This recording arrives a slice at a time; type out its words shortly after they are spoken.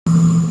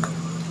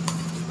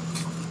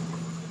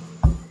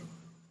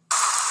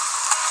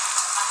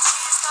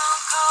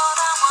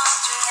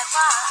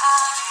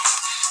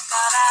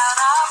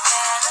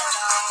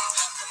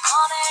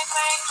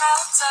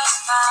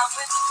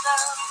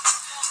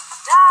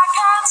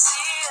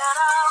see it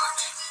all.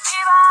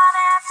 Even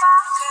if I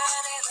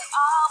could, it would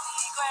all be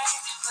great.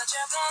 Put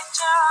your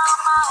picture on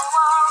my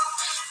wall.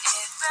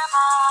 It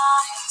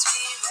reminds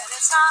me that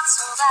it's not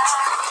so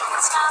bad.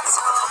 It's not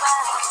so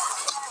bad.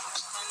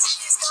 When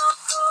days come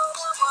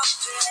cold, I'm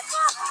wondering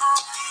why.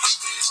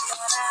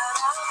 Got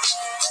out of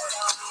bed at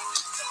all.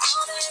 The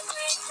morning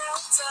rain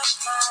melts up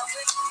my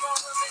window.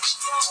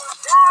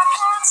 And I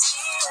can't see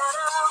it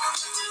all.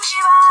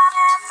 Even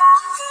if I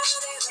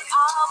could, it would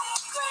all be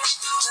great.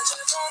 Put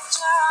your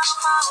picture on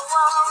my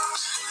wall.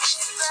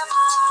 It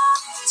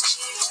reminds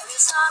me that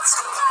it's not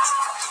so bad.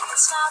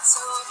 It's not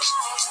so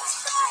bad.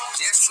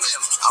 Dear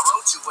Slim, I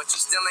wrote you, but you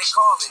still ain't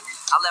calling.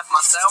 I left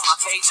my cell, my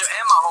pager,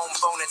 and my home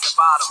phone at the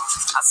bottom.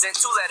 I sent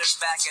 2 letters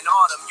back in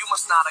autumn. You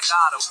must not have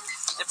got them.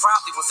 There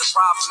probably was a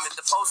problem at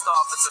the post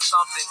office or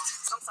something.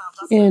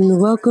 And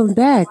welcome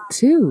back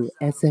to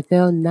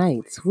SFL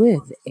Nights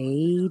with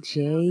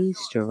AJ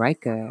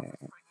Striker.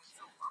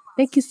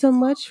 Thank you so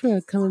much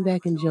for coming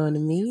back and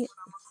joining me.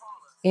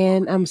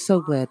 And I'm so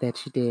glad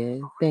that you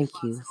did. Thank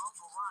you.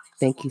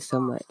 Thank you so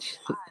much.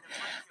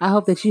 I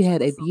hope that you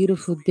had a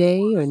beautiful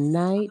day or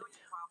night,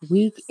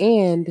 week,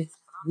 and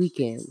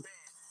weekend.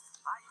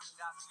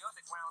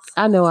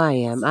 I know I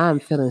am. I'm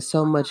feeling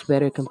so much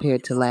better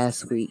compared to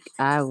last week.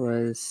 I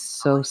was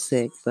so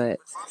sick, but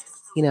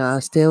I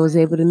still was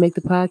able to make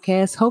the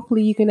podcast.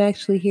 Hopefully you can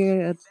actually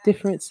hear a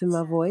difference in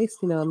my voice,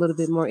 a little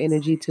bit more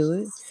energy to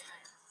it.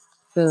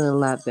 Feeling a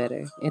lot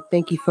better. And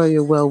thank you for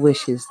your well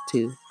wishes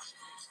too.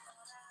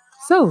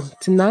 So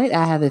tonight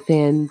I have a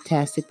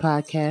fantastic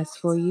podcast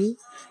for you.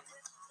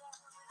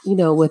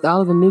 With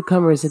all of the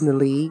newcomers in the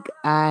league,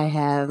 I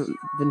have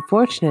been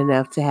fortunate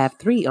enough to have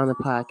 3 on the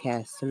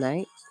podcast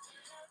tonight.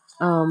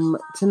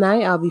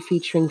 Tonight I'll be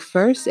featuring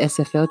first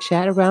SFL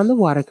Chat Around the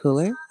Water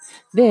Cooler.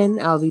 Then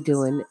I'll be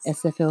doing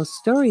SFL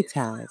Story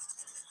Time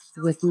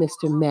with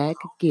Mr. Mac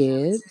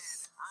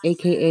Gibbs,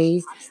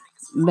 aka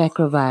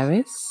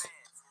Macrovirus.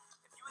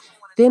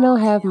 Then I'll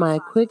have my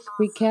quick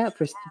recap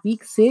for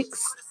week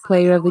 6,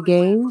 player of the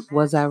game,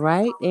 was I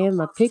right, and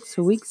my picks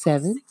for week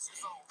 7.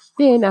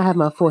 Then I'll have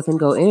my 4th and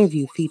Go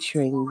interview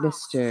featuring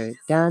Mr.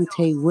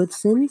 Dante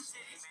Woodson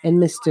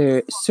and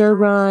Mr. Sir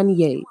Ron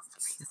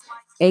Yates,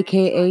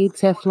 aka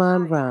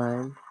Teflon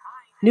Ron,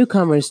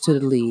 newcomers to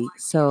the league.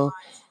 So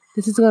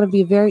this is going to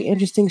be a very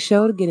interesting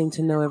show, getting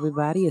to know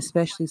everybody,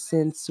 especially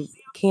since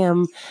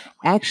Cam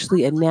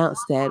actually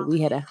announced that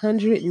we had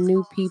 100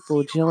 new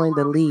people join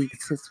the league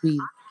since we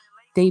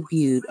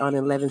debuted on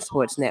 11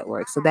 Sports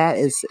Network. So that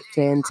is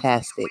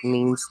fantastic. It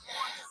means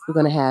we're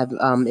going to have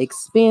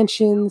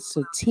expansions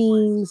of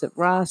teams, of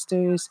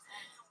rosters.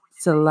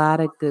 It's a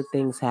lot of good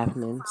things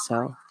happening.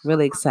 So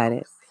really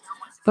excited.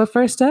 But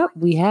first up,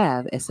 we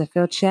have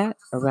SFL Chat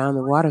Around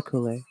the Water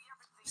Cooler.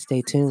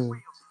 Stay tuned.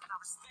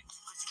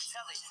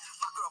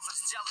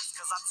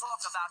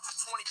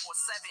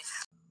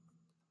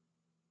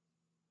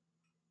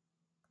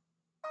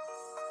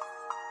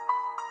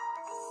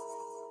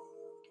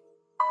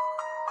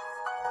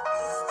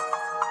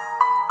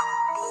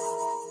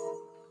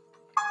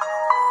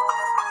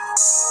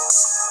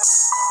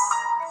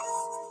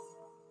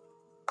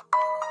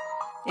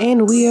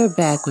 And we are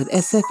back with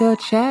SFL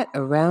Chat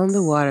Around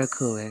the Water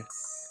Cooler.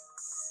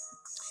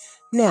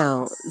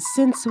 Now,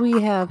 since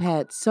we have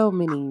had so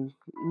many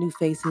new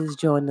faces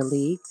join the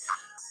league,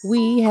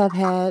 we have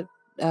had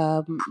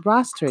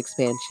roster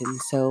expansion.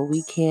 So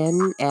we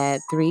can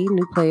add 3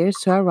 new players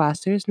to our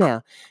rosters.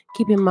 Now,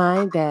 keep in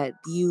mind that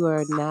you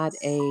are not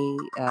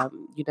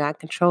you're not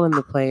controlling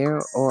the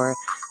player or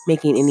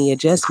making any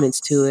adjustments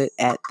to it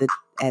at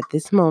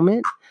this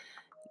moment.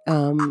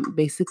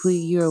 Basically,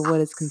 you're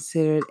what is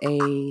considered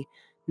a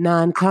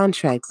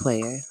non-contract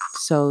player.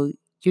 So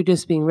you're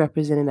just being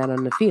represented out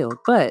on the field.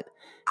 But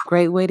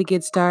great way to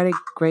get started,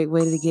 great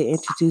way to get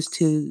introduced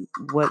to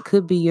what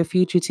could be your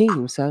future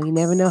team. So you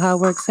never know how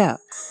it works out.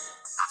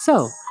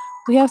 So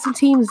we have some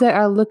teams that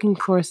are looking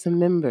for some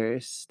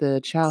members.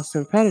 The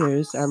Charleston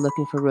Predators are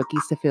looking for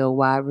rookies to fill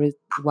wide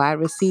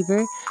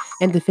receiver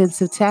and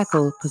defensive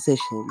tackle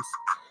positions.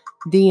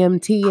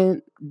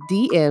 DMTD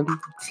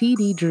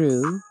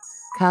Drew,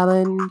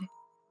 Holland,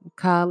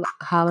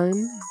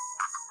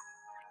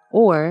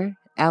 or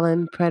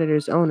Allen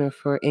Predators owner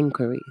for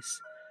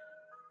inquiries.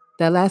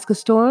 The Alaska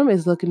Storm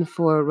is looking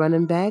for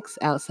running backs,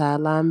 outside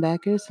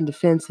linebackers, and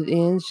defensive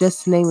ends,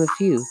 just to name a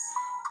few.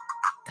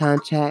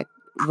 Contact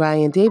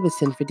Ryan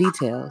Davidson for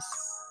details.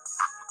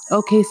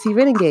 OKC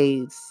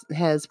Renegades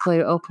has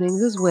player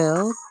openings as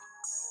well.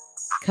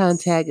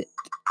 Contact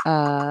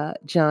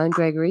John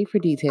Gregory for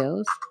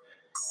details.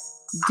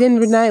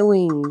 Denver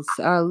Nightwings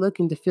are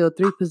looking to fill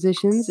 3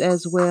 positions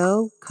as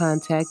well.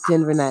 Contact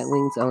Denver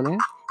Nightwings owner.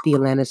 The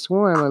Atlanta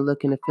Swarm are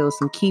looking to fill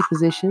some key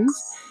positions.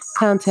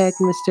 Contact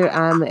Mr.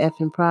 I'm a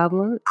Effing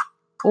Problem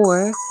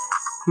or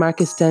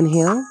Marcus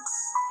Dunhill.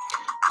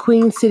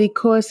 Queen City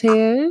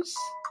Corsairs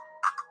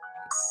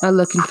are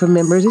looking for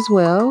members as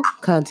well.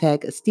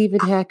 Contact Stephen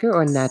Hacker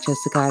or Nacho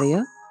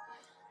Sicario.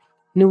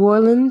 New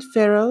Orleans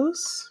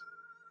Pharaohs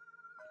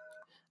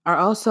are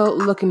also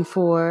looking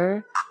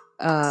for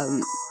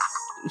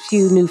a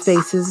few new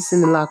faces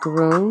in the locker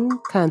room.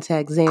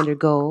 Contact Xander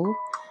Gold.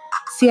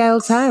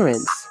 Seattle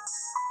Tyrants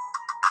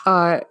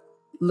are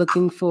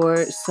looking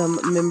for some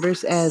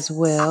members as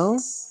well.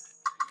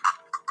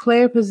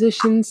 Player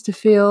positions to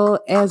fill,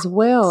 as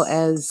well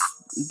as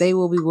they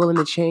will be willing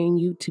to train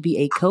you to be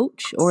a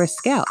coach or a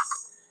scout.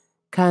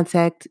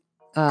 Contact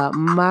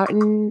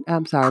Mariano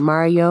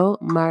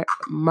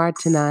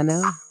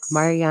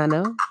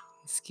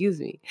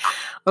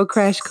or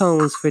Crash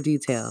Cones for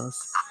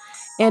details.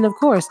 And of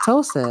course,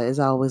 Tulsa is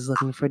always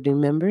looking for new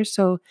members,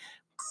 so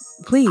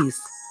please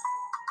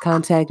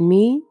contact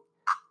me,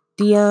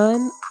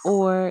 Dion,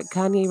 or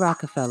Kanye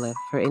Rockefeller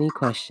for any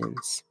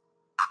questions.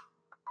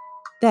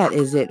 That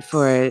is it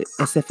for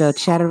SFL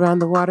Chat Around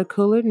the Water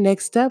Cooler.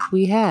 Next up,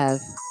 we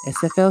have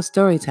SFL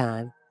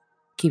Storytime.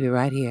 Keep it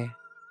right here.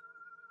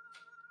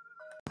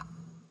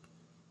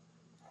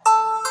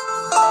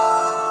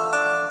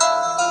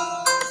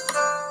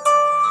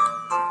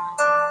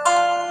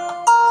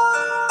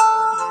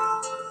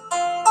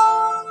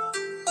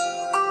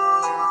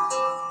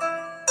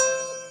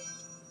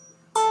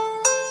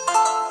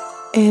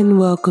 And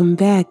welcome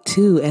back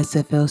to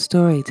SFL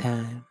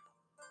Storytime.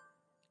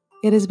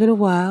 It has been a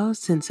while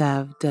since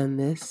I've done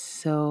this,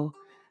 so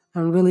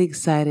I'm really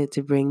excited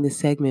to bring this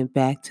segment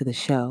back to the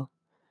show.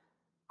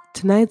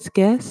 Tonight's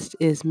guest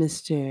is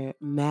Mr.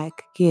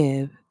 Mac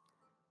Gibb,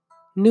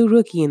 new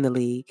rookie in the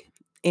league,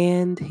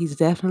 and he's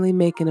definitely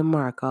making a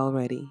mark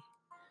already.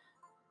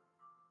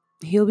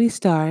 He'll be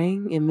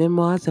starring in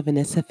Memoirs of an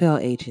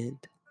SFL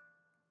Agent,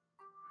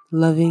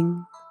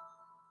 Loving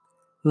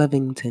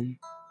Lovington.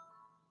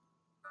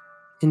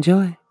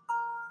 Enjoy.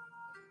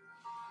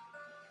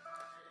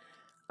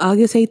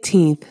 August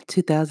 18th,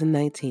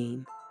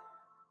 2019,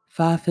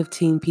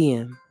 5:15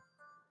 p.m.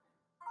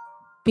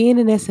 Being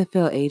an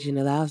SFL agent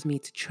allows me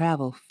to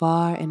travel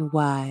far and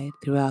wide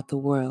throughout the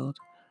world.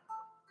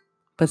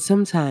 But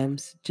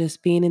sometimes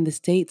just being in the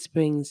States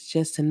brings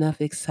just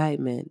enough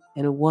excitement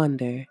and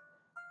wonder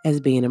as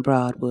being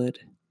abroad would.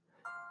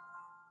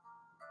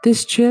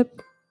 This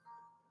trip,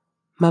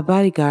 my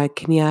bodyguard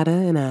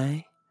Kenyatta and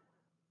I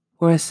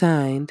were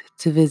assigned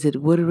to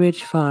visit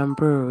Woodridge Farm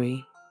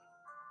Brewery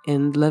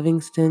in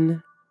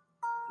Livingston,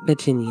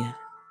 Virginia.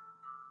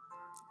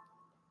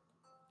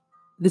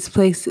 This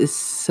place is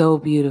so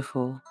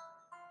beautiful,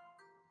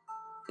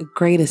 a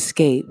great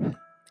escape,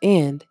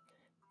 and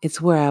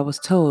it's where I was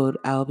told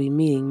I'll be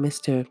meeting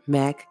Mr.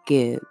 Mac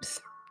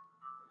Gibbs.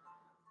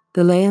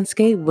 The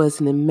landscape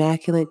was an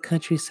immaculate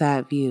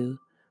countryside view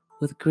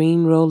with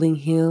green rolling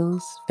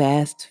hills,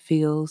 vast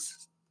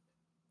fields,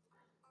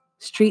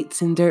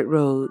 streets and dirt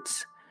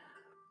roads.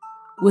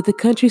 With the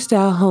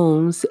country-style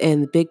homes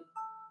and big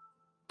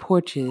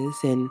porches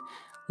and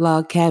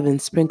log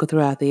cabins sprinkled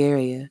throughout the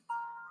area,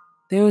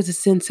 there was a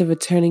sense of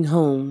returning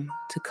home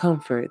to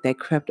comfort that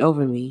crept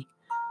over me,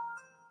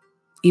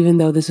 even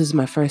though this was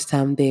my first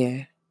time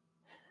there.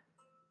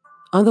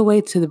 On the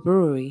way to the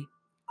brewery,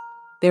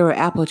 there were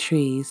apple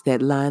trees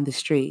that lined the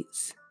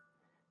streets.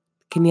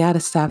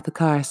 Kenyatta stopped the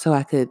car so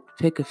I could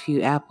pick a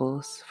few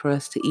apples for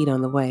us to eat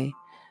on the way.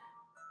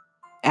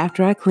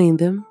 After I cleaned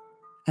them,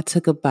 I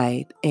took a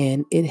bite,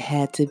 and it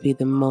had to be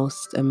the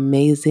most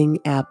amazing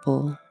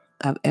apple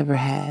I've ever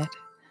had.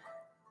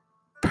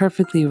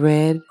 Perfectly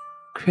red,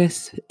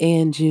 crisp,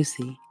 and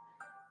juicy.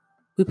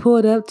 We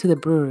pulled up to the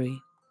brewery.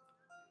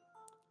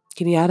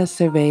 Kenyatta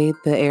surveyed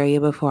the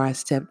area before I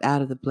stepped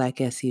out of the black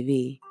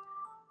SUV.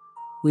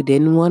 We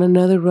didn't want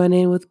another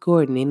run-in with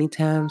Gordon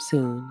anytime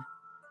soon.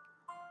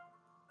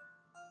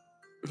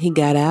 He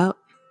got out,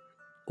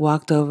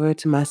 walked over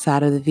to my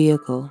side of the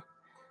vehicle,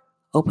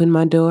 opened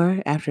my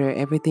door after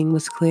everything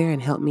was clear,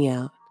 and helped me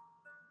out.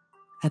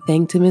 I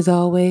thanked him as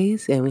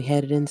always, and we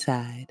headed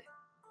inside.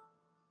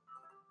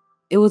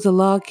 It was a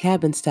log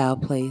cabin style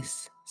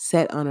place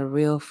set on a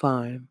real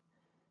farm.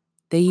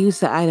 They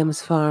used the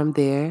items farmed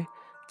there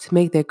to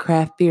make their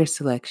craft beer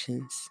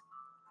selections.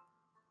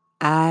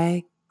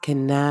 I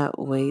cannot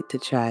wait to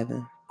try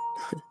them.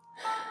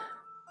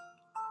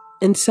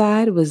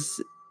 Inside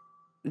was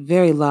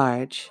very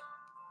large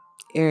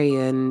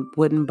area and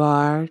wooden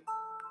bar,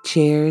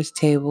 chairs,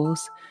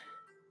 tables.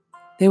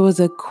 There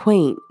was a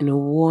quaint and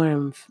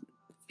warm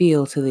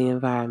feel to the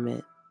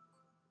environment,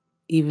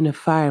 even a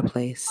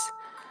fireplace.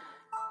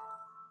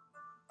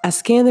 I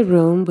scanned the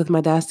room with my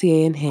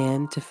dossier in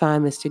hand to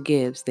find Mr.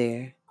 Gibbs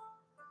there.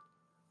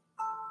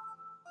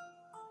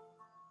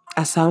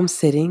 I saw him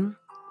sitting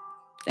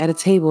at a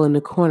table in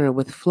the corner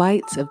with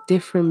flights of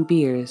different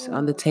beers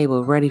on the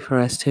table ready for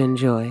us to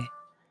enjoy.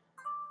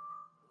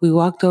 We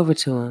walked over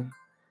to him.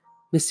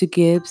 Mr.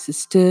 Gibbs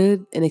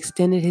stood and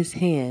extended his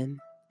hand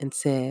and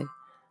said,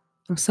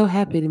 "I'm so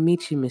happy to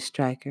meet you, Miss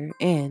Stryker,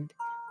 and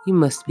you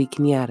must be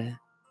Kenyatta."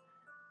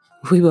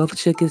 We both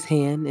shook his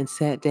hand and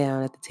sat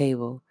down at the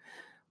table.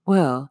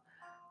 "Well,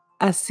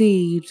 I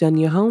see you've done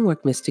your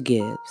homework, Mr.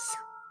 Gibbs.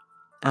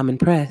 I'm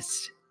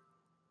impressed.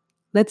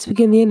 Let's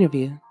begin the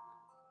interview.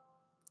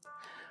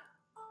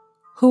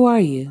 Who are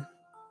you?"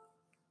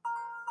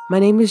 "My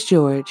name is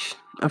George.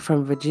 I'm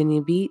from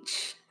Virginia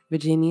Beach,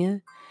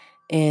 Virginia,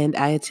 and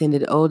I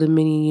attended Old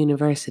Dominion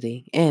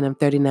University, and I'm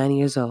 39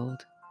 years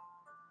old.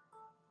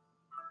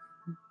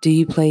 Do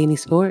you play any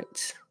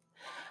sports?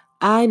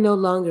 I no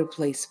longer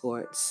play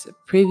sports.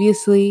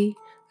 Previously,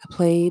 I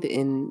played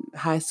in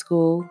high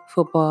school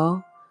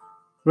football,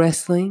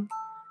 wrestling,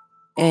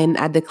 and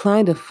I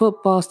declined a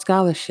football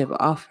scholarship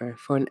offer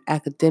for an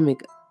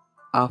academic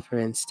offer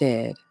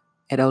instead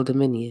at Old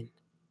Dominion.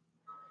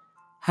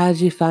 How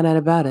did you find out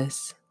about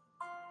us?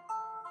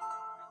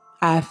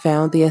 I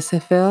found the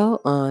SFL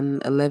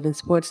on 11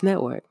 Sports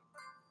Network.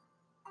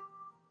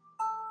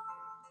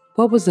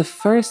 What was the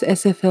first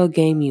SFL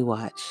game you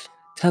watched?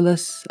 Tell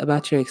us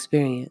about your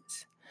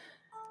experience.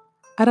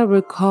 I don't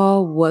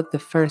recall what the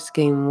first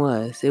game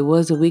was. It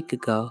was a week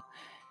ago.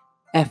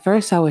 At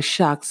first, I was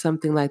shocked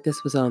something like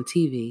this was on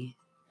TV.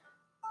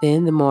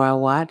 Then, the more I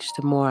watched,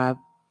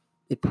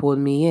 it pulled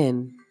me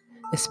in,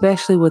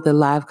 especially with the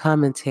live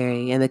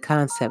commentary and the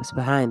concepts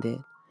behind it.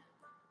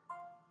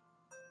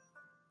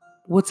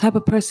 What type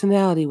of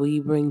personality will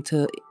you bring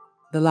to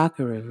the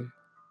locker room?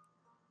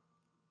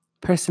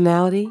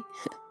 Personality?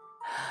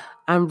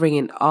 I'm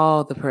bringing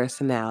all the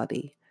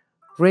personality.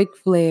 Ric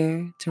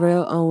Flair,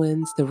 Terrell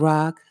Owens, The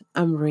Rock.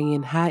 I'm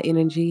bringing high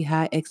energy,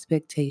 high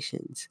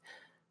expectations.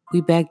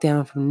 We back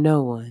down from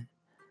no one.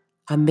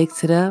 I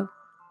mix it up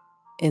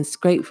and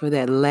scrape for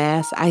that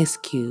last ice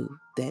cube,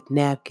 that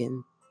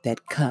napkin,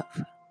 that cup,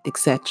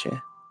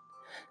 etc.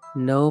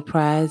 No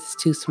prize is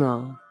too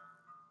small.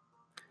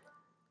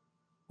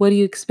 What do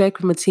you expect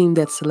from a team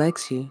that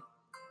selects you?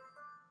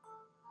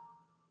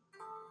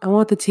 I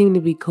want the team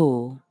to be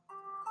cool.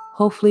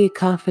 Hopefully a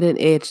confident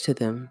edge to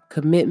them,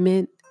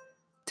 commitment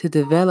to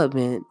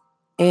development,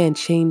 and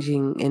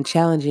changing and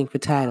challenging for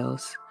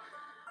titles.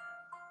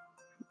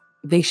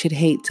 They should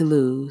hate to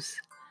lose.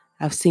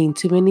 I've seen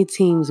too many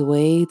teams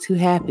way too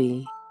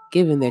happy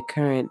given their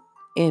current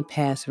and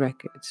past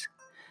records.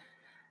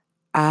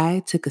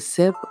 I took a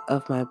sip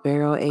of my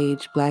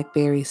barrel-aged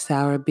blackberry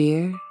sour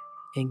beer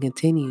and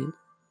continued.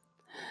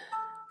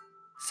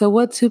 So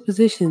what two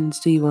positions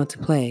do you want to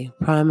play,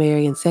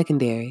 primary and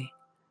secondary?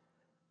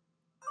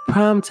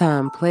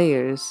 Primetime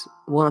players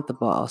want the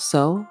ball,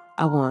 so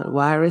I want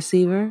wide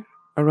receiver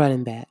or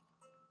running back.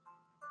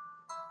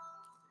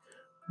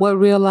 What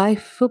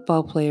real-life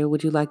football player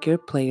would you like your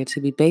player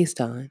to be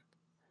based on?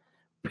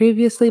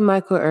 Previously,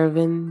 Michael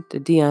Irvin to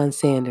Deion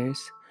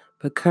Sanders,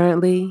 but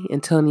currently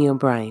Antonio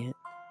Bryant.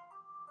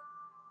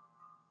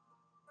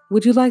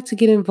 Would you like to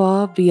get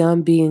involved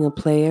beyond being a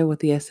player with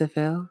the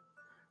SFL?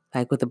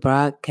 Like with a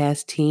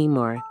broadcast team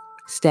or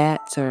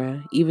stats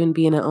or even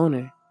being an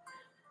owner?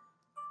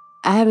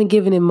 I haven't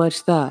given it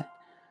much thought.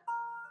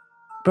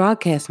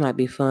 Broadcast might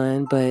be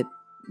fun, but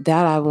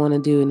doubt I want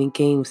to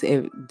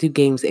do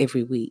games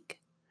every week.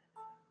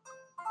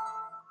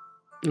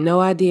 No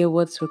idea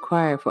what's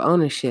required for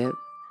ownership,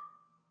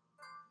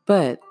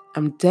 but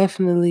I'm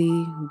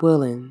definitely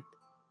willing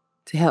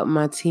to help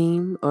my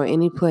team or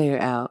any player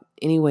out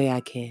any way I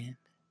can.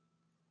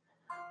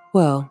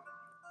 Well,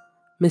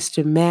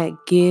 Mr. Matt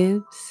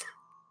Gibbs,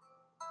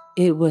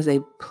 it was a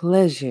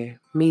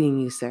pleasure meeting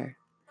you, sir.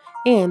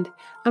 And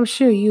I'm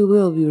sure you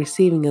will be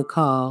receiving a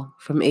call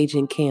from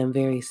Agent Cam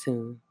very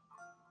soon.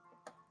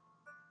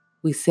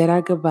 We said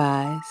our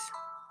goodbyes,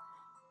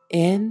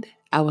 and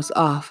I was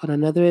off on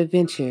another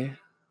adventure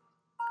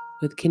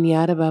with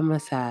Kenyatta by my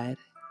side.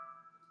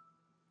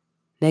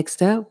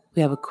 Next up,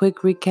 we have a quick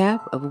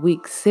recap of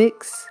Week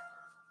 6.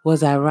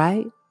 Was I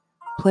right?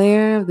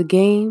 Player of the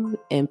game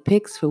and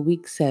picks for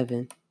Week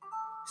 7.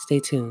 Stay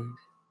tuned.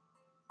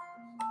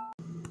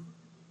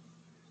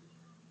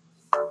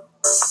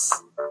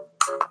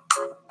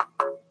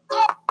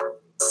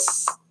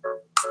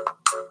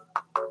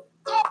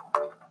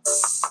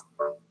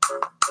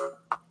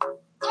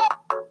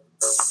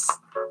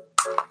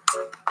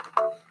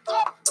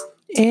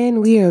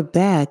 And we are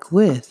back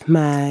with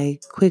my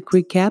quick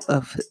recap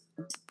of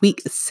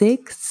Week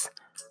 6.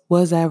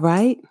 Was I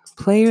right?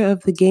 Player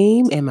of the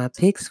game and my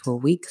picks for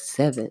Week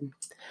 7.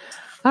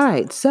 All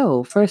right,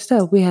 so first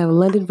up, we have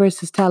London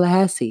versus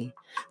Tallahassee.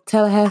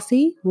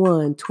 Tallahassee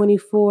won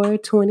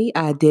 24-20.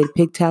 I did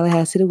pick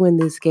Tallahassee to win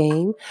this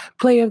game.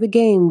 Player of the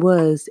game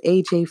was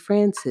A.J.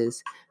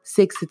 Francis.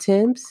 6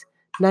 attempts,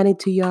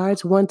 92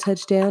 yards, 1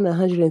 touchdown,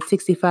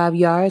 165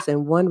 yards,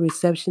 and 1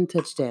 reception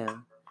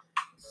touchdown.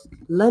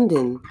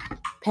 London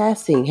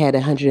passing had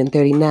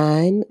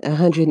 139,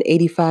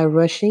 185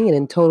 rushing,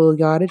 and a total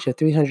yardage of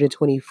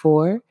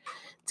 324.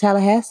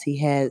 Tallahassee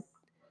had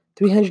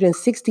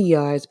 360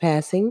 yards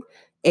passing,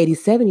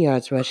 87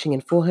 yards rushing,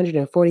 and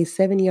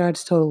 447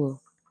 yards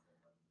total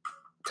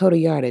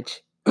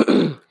yardage.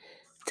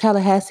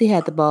 Tallahassee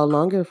had the ball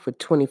longer for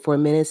 24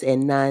 minutes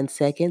and 9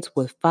 seconds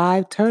with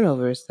 5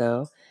 turnovers,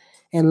 though.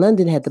 And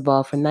London had the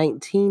ball for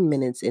 19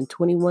 minutes and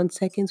 21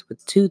 seconds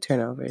with 2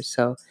 turnovers.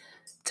 So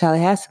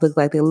Tallahassee looked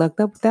like they lucked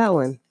up with that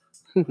one.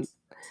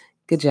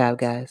 Good job,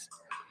 guys.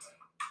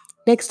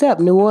 Next up,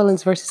 New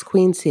Orleans versus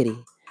Queen City.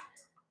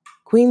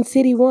 Queen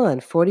City won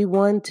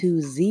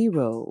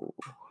 41-0.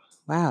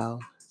 Wow,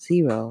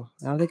 0.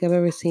 I don't think I've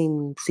ever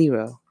seen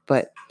 0.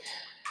 But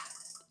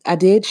I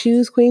did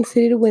choose Queen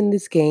City to win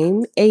this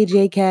game.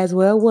 AJ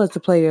Caswell was the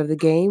player of the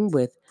game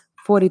with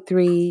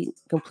 43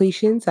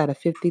 completions out of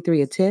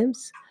 53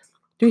 attempts,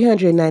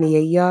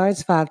 398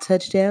 yards, 5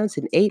 touchdowns,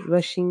 and 8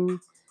 rushing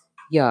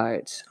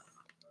yards.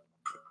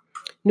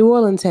 New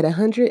Orleans had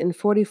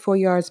 144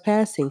 yards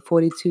passing,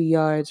 42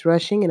 yards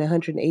rushing, and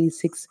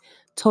 186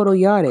 total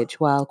yardage,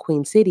 while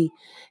Queen City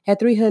had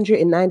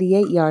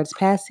 398 yards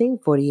passing,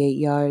 48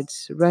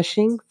 yards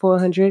rushing,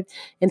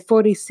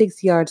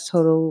 446 yards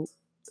total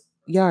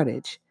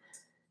yardage.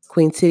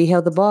 Queen City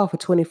held the ball for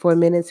 24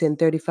 minutes and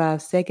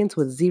 35 seconds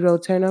with 0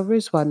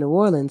 turnovers, while New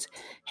Orleans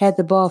had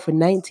the ball for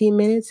 19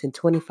 minutes and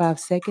 25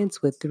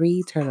 seconds with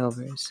 3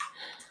 turnovers.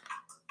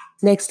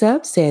 Next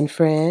up, San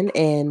Fran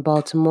and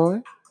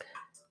Baltimore.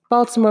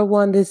 Baltimore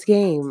won this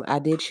game. I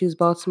did choose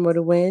Baltimore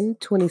to win,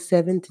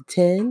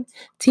 27-10.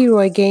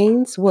 T-Roy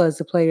Gaines was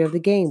the player of the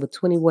game with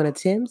 21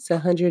 attempts,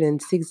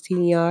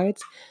 116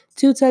 yards,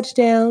 2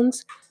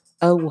 touchdowns,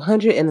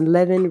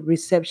 111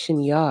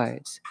 reception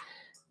yards.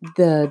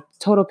 The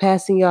total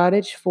passing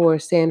yardage for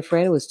San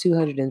Fran was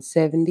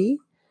 270.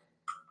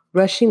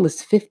 Rushing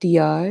was 50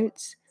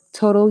 yards.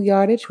 Total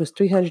yardage was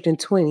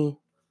 320.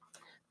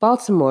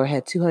 Baltimore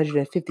had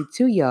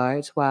 252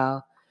 yards,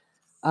 while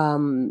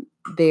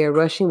their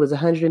rushing was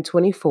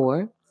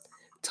 124.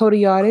 Total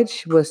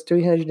yardage was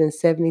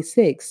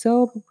 376,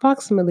 so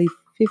approximately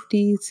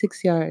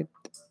 56-yard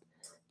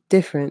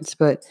difference.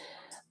 But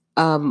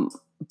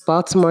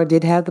Baltimore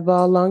did have the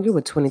ball longer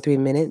with 23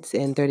 minutes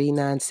and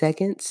 39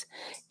 seconds,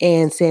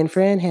 and San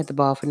Fran had the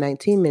ball for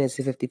 19 minutes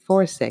and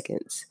 54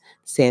 seconds.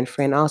 San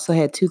Fran also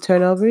had 2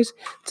 turnovers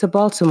to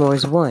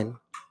Baltimore's 1.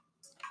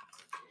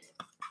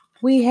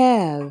 We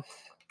have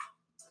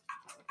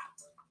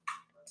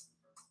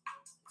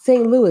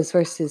St. Louis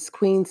versus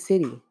Queen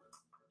City.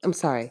 I'm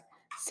sorry,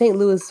 St.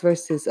 Louis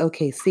versus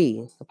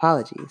OKC.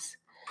 Apologies.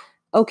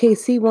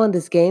 OKC won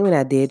this game, and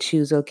I did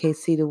choose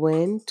OKC to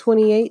win,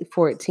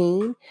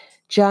 28-14.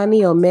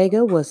 Johnny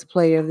Omega was the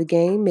player of the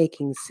game,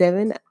 making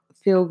 7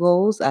 field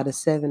goals out of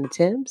 7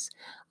 attempts.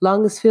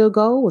 Longest field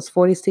goal was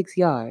 46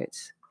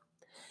 yards.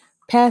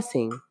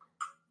 Passing,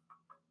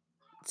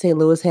 St.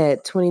 Louis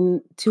had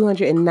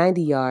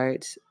 290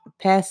 yards.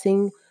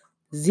 Passing,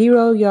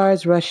 0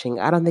 yards rushing.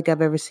 I don't think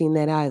I've ever seen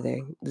that either.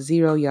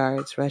 0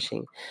 yards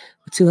rushing.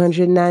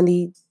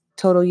 290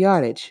 total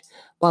yardage,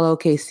 while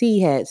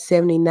OKC had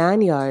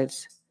 79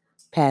 yards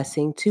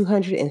passing,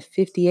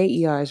 258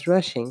 yards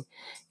rushing,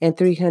 and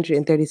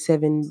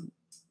 337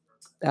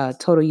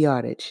 total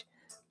yardage.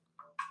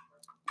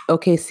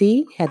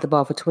 OKC had the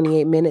ball for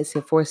 28 minutes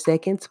and 4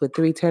 seconds with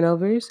 3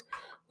 turnovers,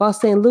 while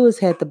St. Louis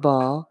had the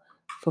ball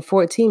for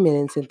 14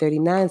 minutes and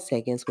 39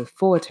 seconds with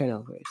 4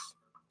 turnovers.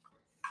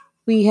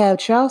 We have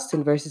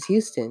Charleston versus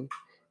Houston.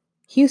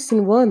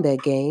 Houston won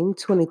that game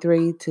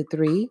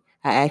 23-3.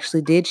 I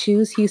actually did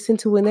choose Houston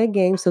to win that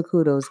game, so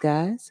kudos,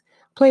 guys.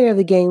 Player of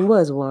the game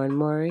was Warren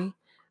Murray.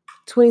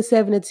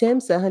 27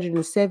 attempts,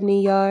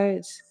 170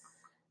 yards,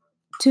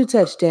 2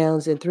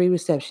 touchdowns, and 3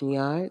 reception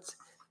yards.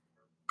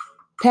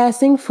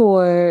 Passing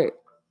for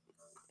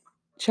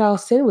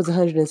Charleston was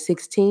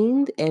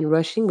 116, and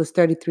rushing was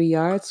 33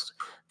 yards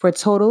for a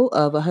total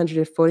of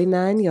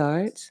 149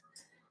 yards.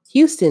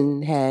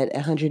 Houston had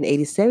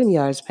 187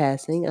 yards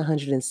passing,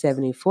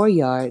 174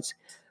 yards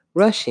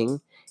rushing,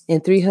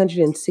 and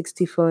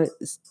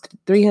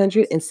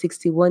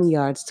 361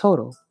 yards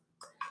total.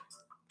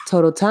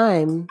 Total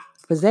time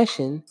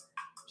possession,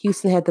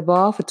 Houston had the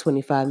ball for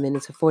 25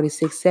 minutes and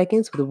 46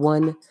 seconds with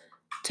 1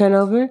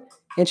 turnover,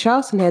 and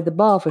Charleston had the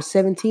ball for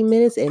 17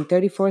 minutes and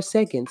 34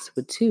 seconds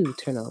with 2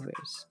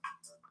 turnovers.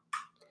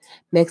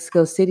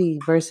 Mexico City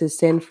versus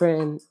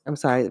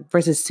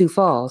versus Sioux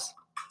Falls.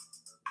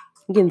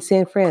 I'm getting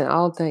San Fran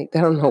all night.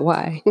 I don't know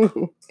why.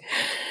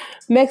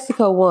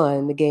 Mexico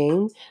won the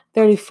game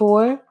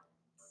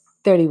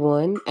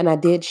 34-31, and I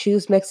did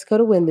choose Mexico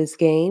to win this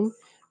game.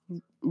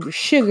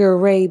 Sugar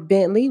Ray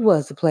Bentley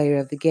was the player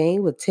of the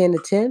game with 10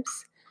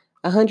 attempts,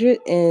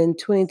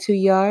 122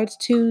 yards,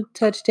 2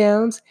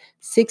 touchdowns,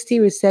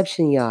 60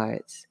 reception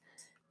yards.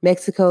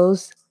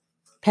 Mexico's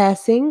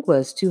passing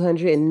was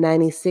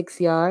 296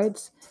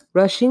 yards.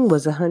 Rushing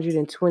was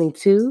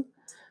 122.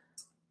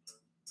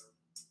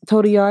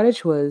 Total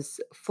yardage was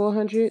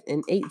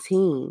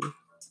 418.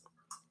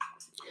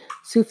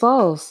 Sioux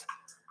Falls,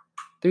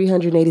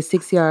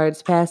 386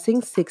 yards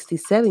passing,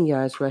 67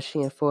 yards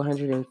rushing, and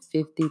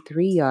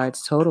 453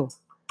 yards total.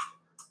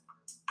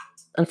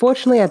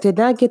 Unfortunately, I did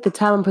not get the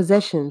time of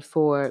possession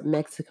for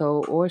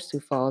Mexico or Sioux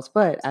Falls,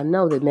 but I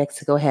know that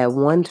Mexico had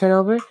 1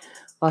 turnover,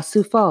 while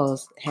Sioux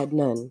Falls had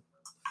none.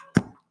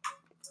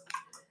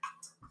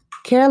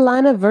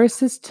 Carolina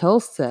versus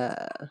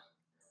Tulsa.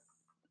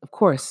 Of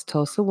course,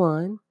 Tulsa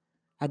won.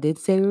 I did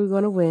say we were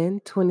going to win,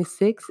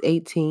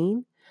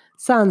 26-18.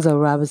 Sanzo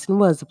Robinson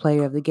was the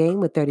player of the game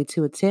with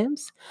 32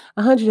 attempts,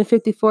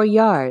 154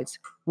 yards,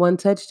 1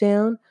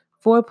 touchdown,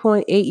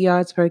 4.8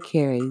 yards per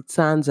carry.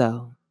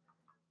 Sanzo,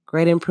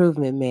 great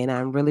improvement, man.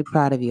 I'm really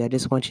proud of you. I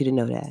just want you to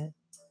know that.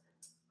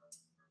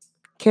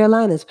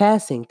 Carolina's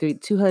passing,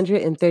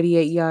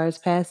 238 yards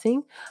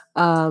passing.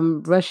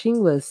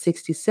 Rushing was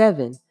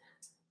 67.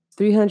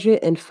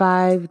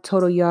 305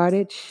 total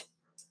yardage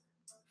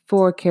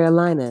for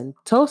Carolina.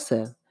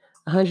 Tulsa,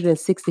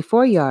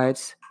 164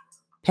 yards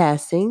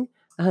passing,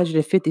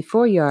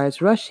 154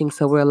 yards rushing,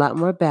 so we're a lot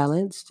more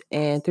balanced,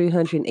 and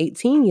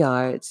 318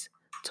 yards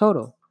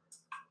total.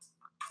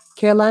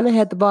 Carolina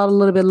had the ball a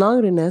little bit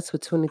longer than us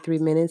with 23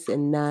 minutes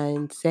and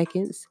 9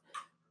 seconds,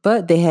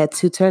 but they had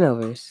 2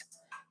 turnovers.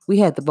 We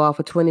had the ball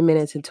for 20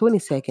 minutes and 20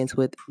 seconds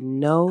with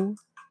no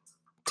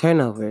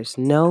turnovers,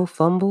 no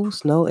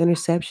fumbles, no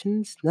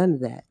interceptions, none of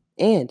that.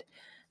 And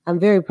I'm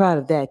very proud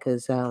of that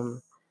because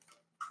up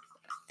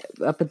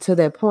until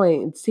that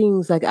point, it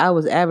seems like I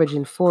was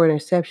averaging 4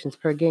 interceptions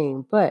per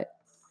game, but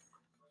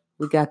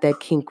we got that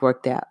kink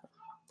worked out.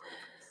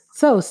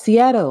 So,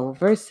 Seattle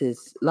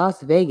versus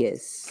Las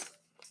Vegas.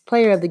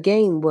 Player of the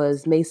game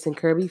was Mason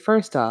Kirby.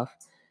 First off,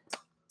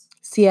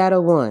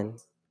 Seattle won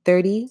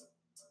 30-22.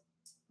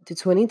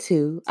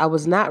 I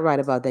was not right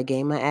about that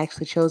game. I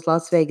actually chose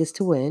Las Vegas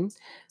to win.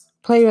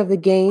 Player of the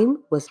game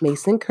was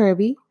Mason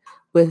Kirby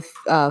with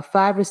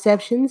 5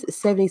 receptions,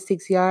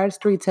 76 yards,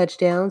 3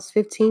 touchdowns,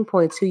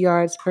 15.2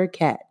 yards per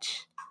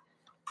catch.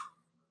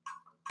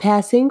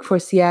 Passing for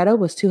Seattle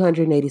was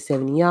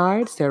 287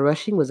 yards. Their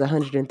rushing was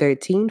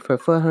 113 for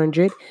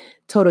 400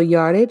 total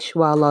yardage,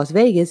 while Las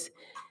Vegas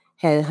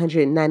had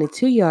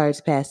 192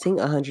 yards passing,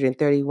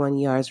 131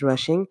 yards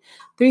rushing,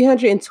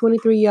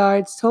 323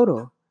 yards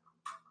total.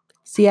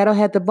 Seattle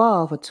had the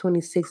ball for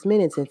 26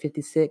 minutes and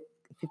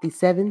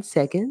 57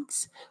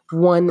 seconds,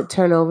 1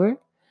 turnover,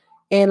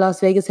 and Las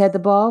Vegas had the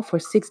ball for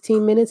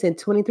 16 minutes and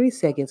 23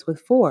 seconds with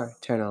 4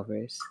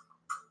 turnovers.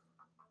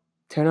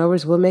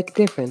 Turnovers will make a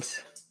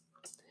difference.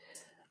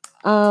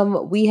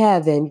 We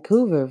have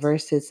Vancouver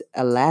versus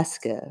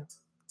Alaska.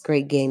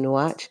 Great game to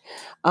watch.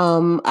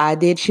 I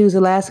did choose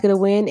Alaska to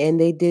win, and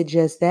they did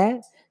just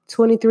that.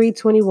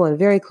 23-21,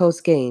 very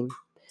close game.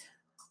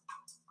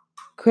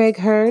 Craig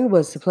Hearn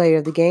was the player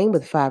of the game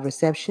with 5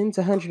 receptions,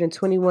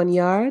 121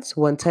 yards,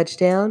 1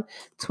 touchdown,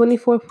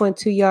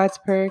 24.2 yards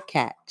per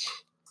catch.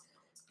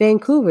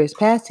 Vancouver's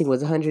passing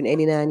was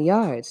 189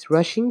 yards,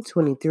 rushing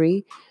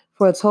 23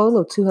 for a total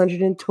of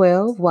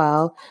 212,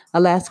 while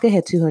Alaska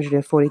had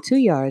 242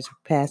 yards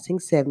passing,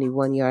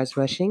 71 yards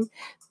rushing,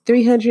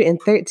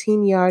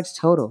 313 yards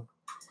total.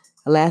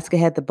 Alaska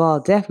had the ball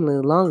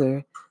definitely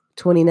longer,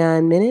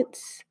 29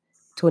 minutes,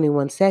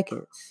 21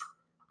 seconds.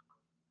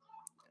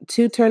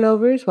 2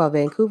 turnovers, while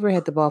Vancouver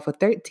had the ball for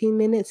 13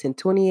 minutes and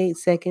 28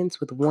 seconds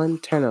with 1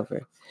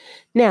 turnover.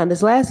 Now,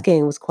 this last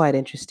game was quite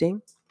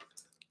interesting.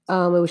 It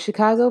was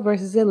Chicago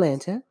versus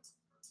Atlanta.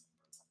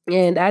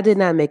 And I did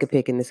not make a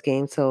pick in this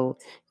game, so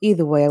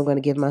either way, I'm going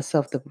to give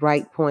myself the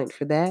right point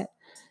for that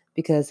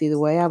because either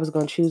way, I was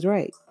going to choose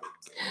right.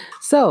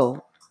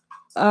 So,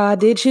 I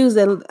did choose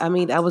that. I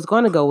mean, I was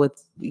going to go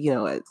with,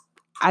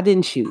 I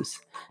didn't choose.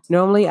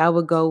 Normally, I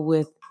would go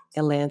with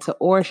Atlanta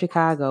or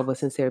Chicago, but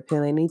since they were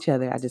playing each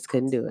other, I just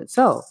couldn't do it.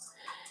 So,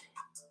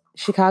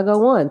 Chicago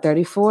won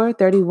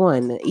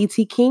 34-31.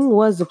 E.T. King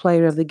was the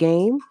player of the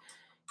game.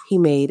 He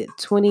made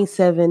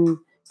 27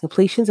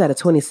 completions out of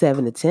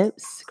 27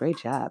 attempts. Great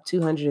job.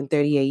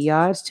 238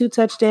 yards, 2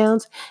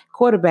 touchdowns,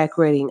 quarterback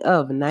rating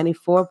of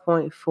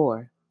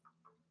 94.4.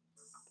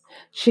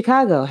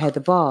 Chicago had the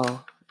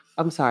ball.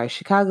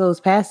 Chicago's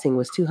passing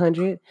was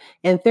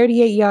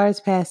 238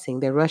 yards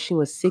passing. Their rushing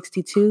was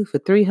 62 for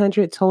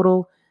 300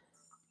 total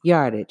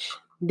yardage.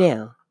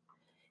 Now,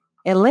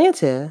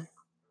 Atlanta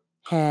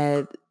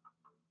had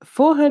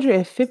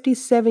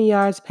 457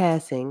 yards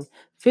passing,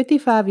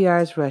 55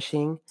 yards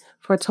rushing,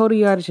 for a total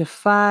yardage of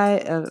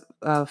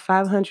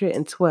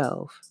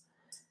 512.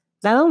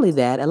 Not only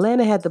that,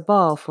 Atlanta had the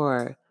ball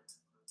for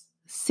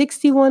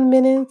 61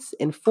 minutes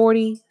and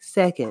 40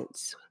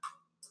 seconds.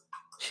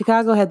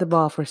 Chicago had the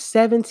ball for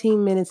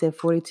 17 minutes and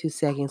 42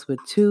 seconds with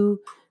 2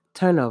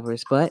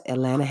 turnovers, but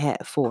Atlanta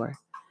had 4.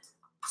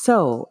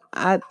 So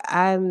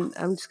I'm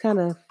just kind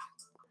of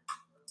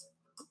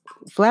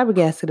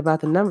flabbergasted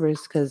about the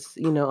numbers because,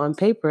 on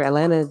paper,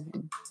 Atlanta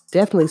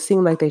definitely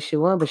seemed like they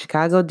should win, but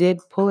Chicago did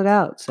pull it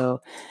out.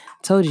 So I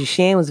told you,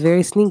 Shan was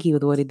very sneaky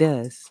with what he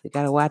does. You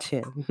got to watch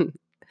him.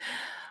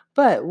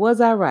 But was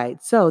I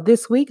right? So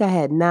this week I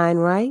had 9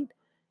 right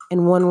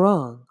and 1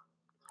 wrong.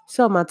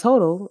 So my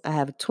total, I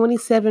have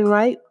 27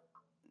 right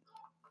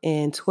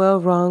and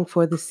 12 wrong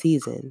for the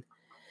season.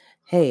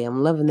 Hey,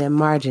 I'm loving that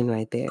margin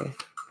right there.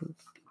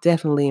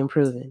 Definitely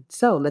improving.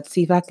 So let's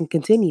see if I can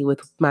continue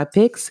with my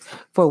picks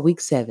for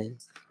week 7.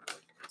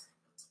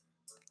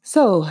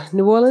 So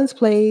New Orleans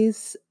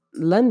plays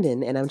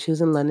London, and I'm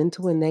choosing London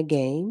to win that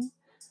game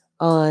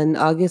on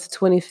August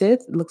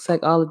 25th. Looks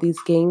like all of these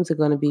games are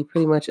going to be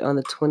pretty much on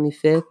the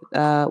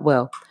 25th.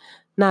 Well,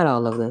 not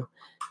all of them.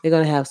 They're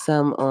going to have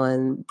some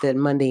on that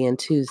Monday and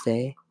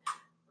Tuesday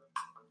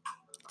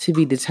to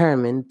be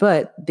determined,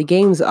 but the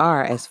games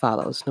are as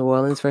follows. New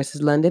Orleans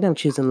versus London. I'm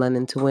choosing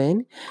London to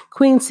win.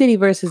 Queen City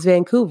versus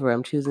Vancouver.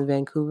 I'm choosing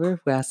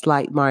Vancouver with a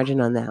slight margin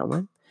on that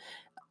one.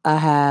 I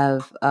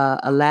have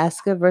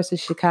Alaska versus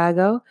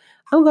Chicago.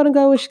 I'm going to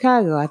go with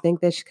Chicago. I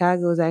think that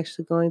Chicago is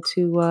actually going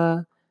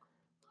to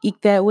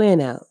eke that win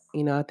out.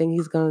 I think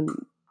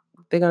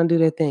they're going to do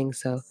their thing.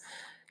 So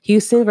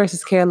Houston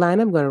versus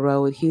Carolina, I'm going to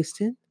roll with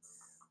Houston.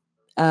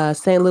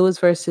 St. Louis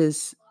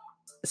versus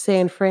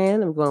San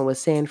Fran, I'm going with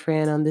San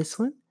Fran on this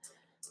one.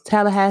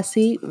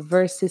 Tallahassee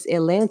versus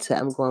Atlanta,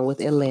 I'm going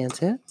with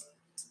Atlanta.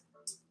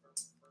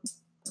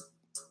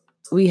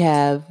 We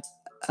have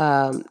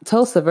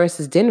Tulsa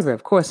versus Denver.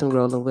 Of course, I'm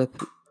rolling with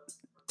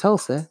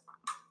Tulsa.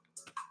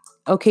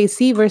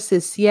 OKC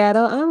versus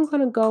Seattle. I'm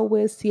going to go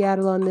with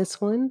Seattle on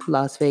this one.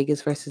 Las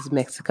Vegas versus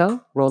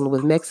Mexico. Rolling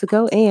with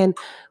Mexico. And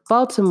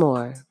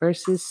Baltimore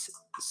versus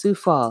Sioux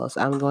Falls.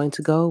 I'm going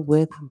to go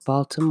with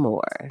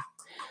Baltimore.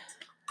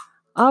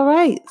 All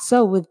right.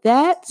 So with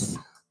that,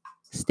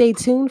 stay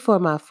tuned for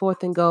my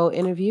 4th and Goal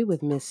interview with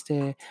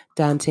Mr.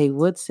 Dante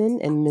Woodson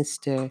and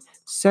Mr.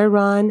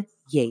 Serron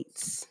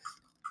Yates.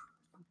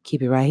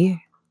 Keep it right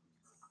here.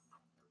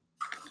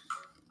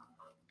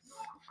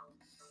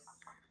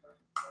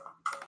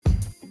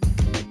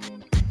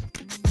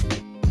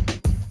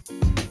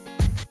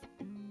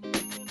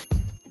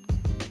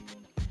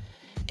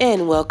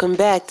 And welcome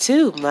back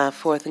to my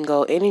 4th and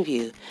Goal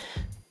interview.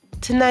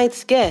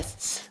 Tonight's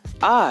guests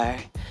are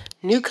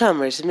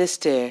newcomers,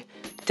 Mr.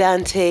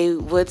 Dante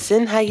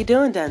Woodson. How you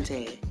doing,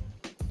 Dante?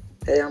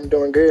 Hey, I'm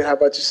doing good. How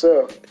about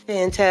yourself?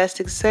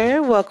 Fantastic,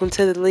 sir. Welcome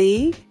to the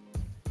league.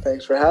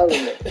 Thanks for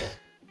having me.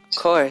 Of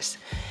course.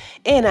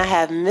 And I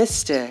have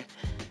Mr.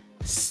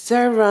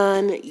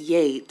 Serron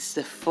Yates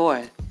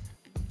IV,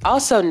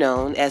 also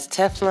known as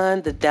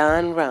Teflon the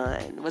Don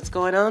Ron. What's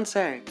going on,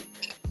 sir?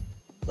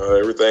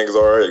 Everything's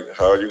all right.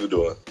 How are you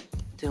doing?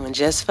 Doing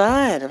just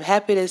fine. I'm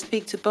happy to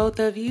speak to both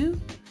of you.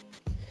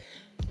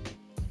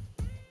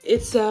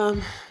 It's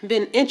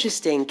been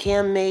interesting.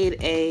 Cam made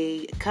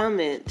a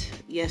comment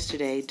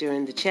yesterday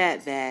during the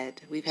chat that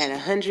we've had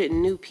 100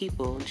 new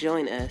people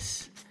join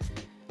us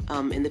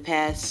in the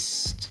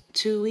past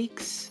 2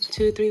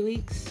 or 3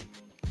 weeks.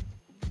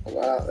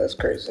 Wow, that's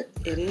crazy.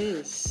 It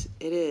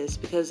is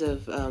because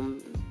of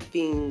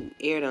being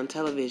aired on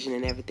television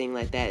and everything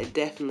like that. It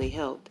definitely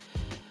helped.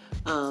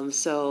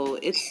 So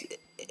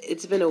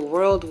it's been a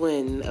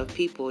whirlwind of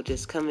people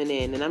just coming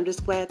in, and I'm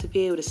just glad to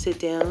be able to sit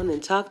down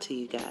and talk to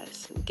you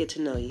guys and get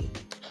to know you.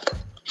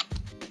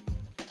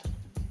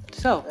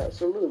 So,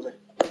 absolutely.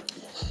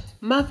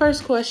 My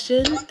first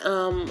question,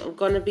 I'm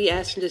going to be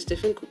asking just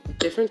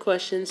different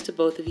questions to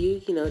both of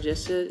you,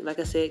 just to, like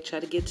I said, try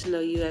to get to know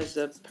you as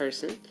a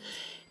person.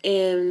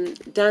 And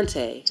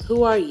Dante,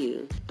 who are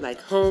you?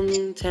 Like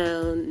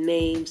hometown,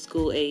 name,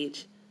 school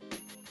age?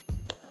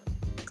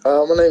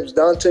 My name's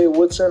Dante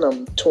Woodson.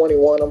 I'm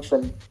 21. I'm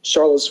from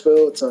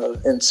Charlottesville. It's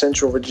in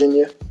Central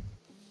Virginia.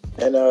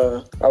 And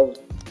I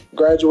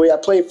graduated. I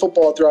played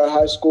football throughout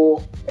high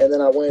school, and then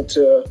I went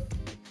to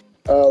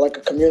like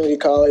a community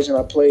college, and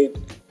I played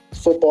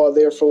football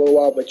there for a little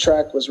while. But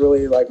track was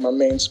really like my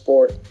main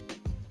sport.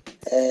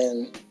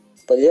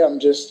 But yeah, I'm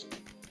just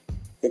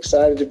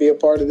excited to be a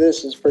part of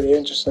this. It's pretty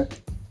interesting.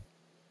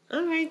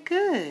 All right,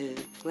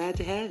 good. Glad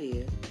to have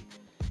you.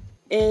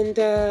 And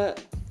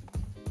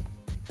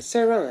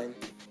Serron,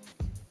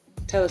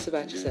 tell us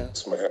about yourself.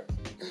 Yes, ma'am.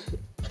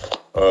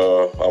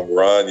 I'm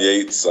Ron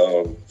Yates.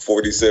 I'm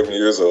 47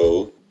 years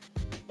old.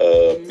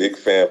 Big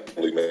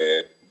family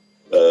man.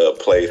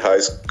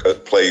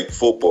 Played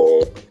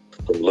football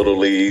from little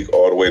league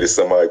all the way to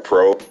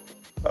semi-pro.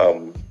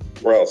 I'm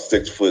around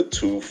 6'2",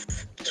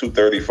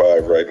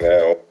 235 right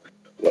now.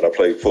 When I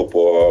played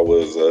football, I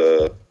was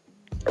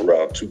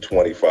around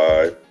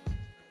 225.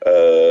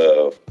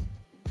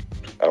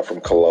 I'm from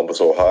Columbus,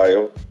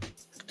 Ohio.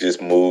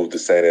 Just moved to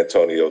San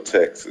Antonio,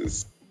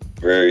 Texas.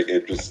 Very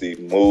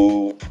interesting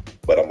move,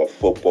 but I'm a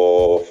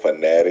football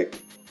fanatic.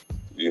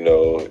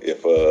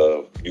 If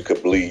you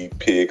could bleed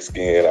pig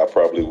skin, I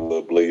probably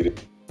would bleed it.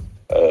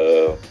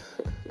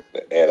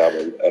 And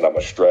I'm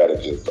a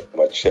strategist. I'm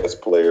a chess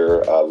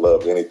player. I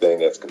love anything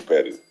that's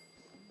competitive.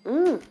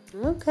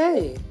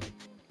 Okay.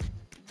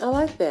 I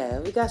like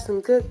that. We got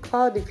some good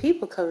quality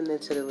people coming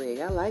into the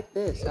league. I like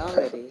this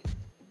already.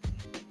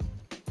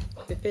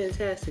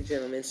 Fantastic,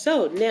 gentlemen.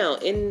 So now,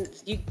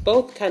 you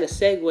both kind of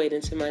segued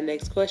into my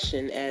next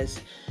question, as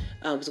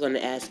I was going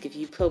to ask if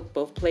you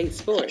both played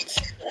sports.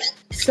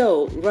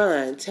 So,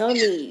 Ron, tell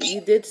me, you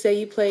did say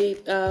you played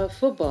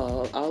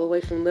football all the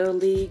way from little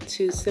league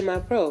to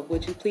semi-pro.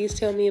 Would you please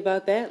tell me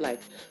about that? Like,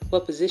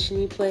 what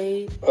position you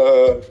played?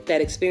 That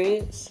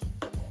experience?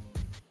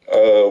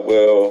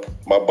 Well,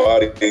 my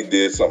body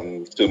did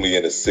something to me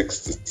in the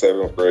 6th to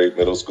 7th grade,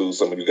 middle school,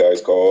 some of you guys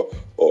call,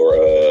 or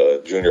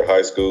junior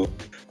high school.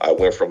 I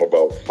went from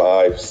about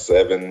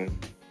 5'7",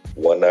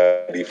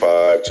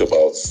 195 to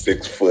about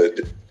 6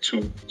 foot,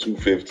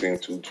 215,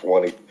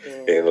 220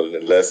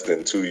 in less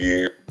than 2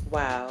 years.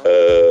 Wow.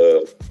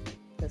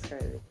 That's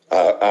crazy.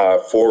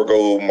 I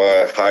forego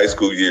my high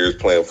school years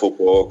playing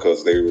football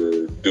because they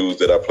were dudes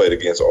that I played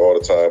against all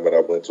the time, and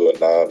I went to a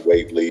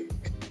non-weight league,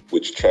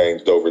 which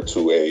changed over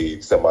to a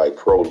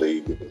semi-pro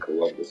league in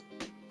Columbus.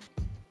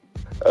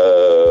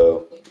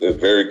 a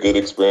very good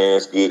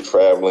experience, good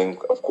traveling.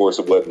 Of course,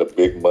 it wasn't the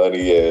big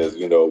money as,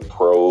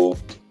 pros,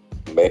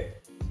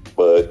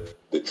 but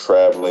the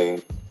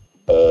traveling,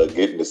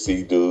 getting to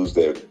see dudes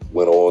that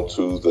went on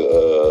to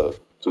the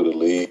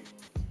league,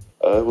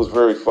 it was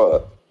very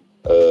fun.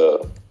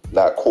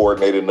 Not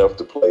coordinated enough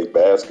to play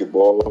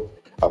basketball.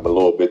 I'm a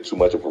little bit too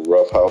much of a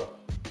roughhouse,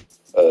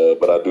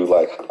 but I do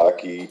like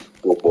hockey,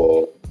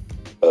 football,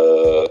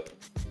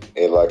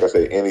 and like I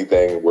say,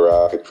 anything where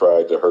I could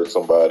try to hurt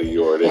somebody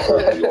or they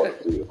hurt me on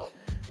the field.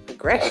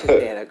 Aggression,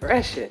 man,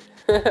 aggression.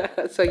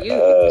 So you...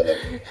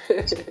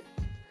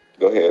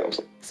 Go ahead. I'm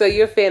sorry. So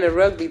you're a fan of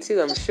rugby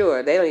too, I'm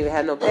sure. They don't even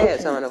have no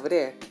pads on over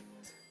there.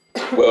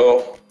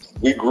 Well,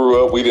 we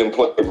grew up, we didn't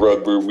play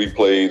rugby. We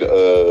played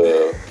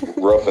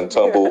rough and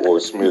tumble or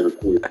smear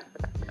quick,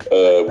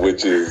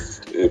 which is,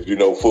 if you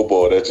know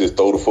football, that's just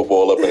throw the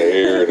football up in the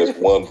air and it's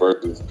one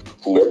versus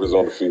whoever's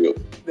on the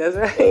field. That's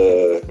right.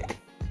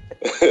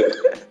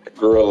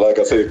 Girl, like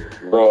I said,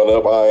 growing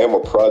up, I am a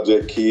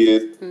project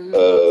kid,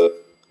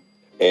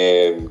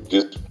 and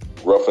just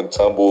rough and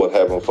tumble and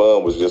having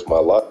fun was just my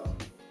life.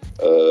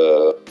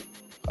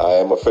 I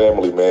am a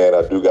family man.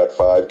 I do got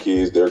 5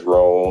 kids. They're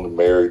grown,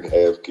 married, and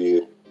have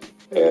kids.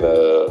 And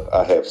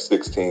I have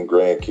 16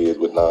 grandkids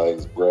with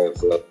 9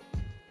 grandsons.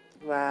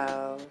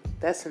 Wow,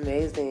 that's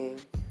amazing.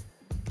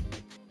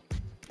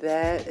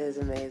 That is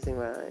amazing,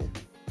 Ryan.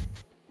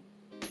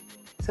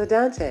 So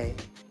Dante,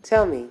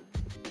 tell me,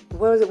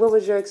 what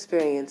was your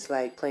experience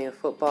like playing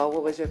football?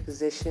 What was your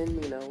position?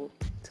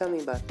 Tell me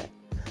about that.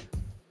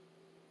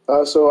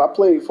 So I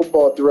played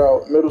football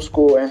throughout middle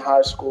school and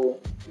high school.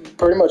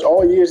 Pretty much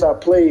all years I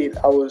played,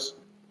 I was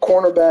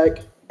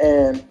cornerback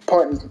and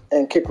punt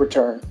and kick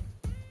return.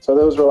 So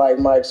those were like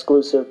my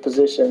exclusive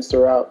positions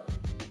throughout.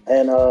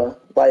 And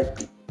like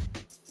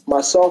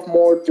my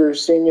sophomore through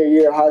senior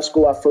year of high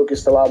school, I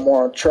focused a lot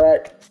more on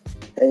track.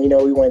 And,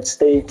 we went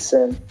states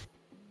and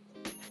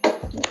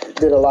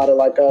did a lot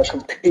of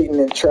competing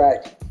in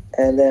track.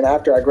 And then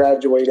after I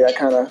graduated,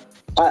 during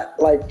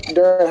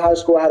high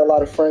school, I had a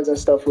lot of friends and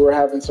stuff who were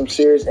having some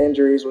serious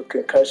injuries with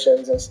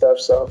concussions and stuff.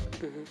 So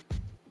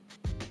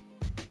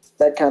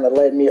that kind of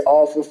led me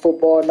off of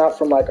football, not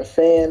from like a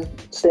fan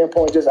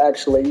standpoint, just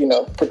actually,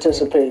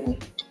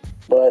 participating.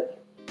 But,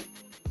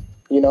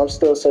 I'm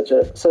still such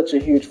a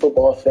huge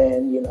football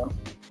fan,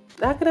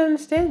 I can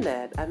understand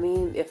that. I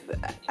mean, if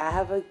I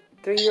have a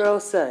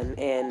 3-year-old son,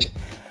 and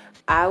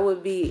I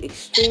would be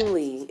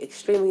extremely,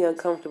 extremely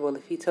uncomfortable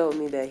if he told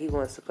me that he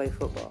wants to play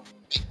football.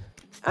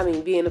 I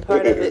mean, being a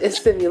part of a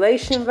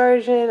simulation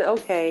version,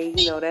 okay,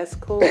 that's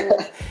cool.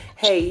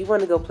 Hey, you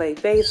want to go play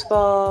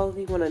baseball?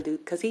 You want to do,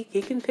 because he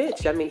can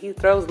pitch. I mean, he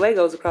throws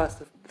Legos across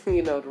the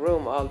the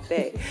room all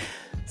day.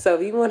 So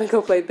if you want to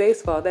go play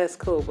baseball, that's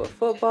cool. But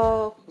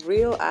football,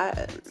 real,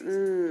 I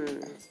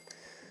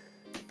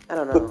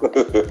don't know.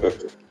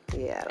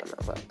 Yeah, I don't know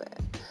about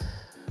that.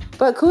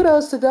 But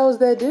kudos to those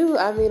that do.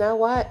 I mean, I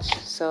watch.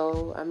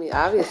 So, I mean,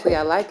 obviously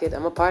I like it.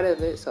 I'm a part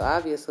of it. So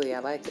obviously I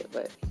like it.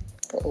 But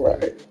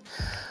right.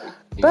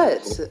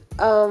 But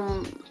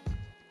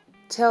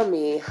tell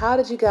me, how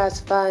did you guys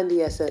find the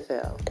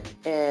SFL?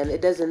 And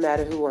it doesn't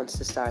matter who wants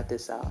to start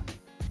this off.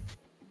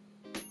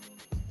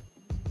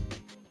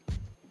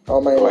 Oh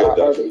man,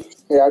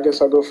 I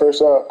guess I'll go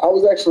first. I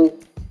was actually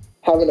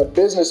having a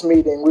business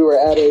meeting. We were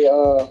at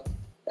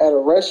a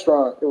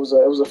restaurant. It was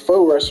a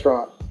faux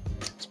restaurant.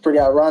 It's pretty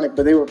ironic,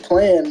 but they were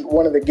playing.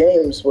 One of the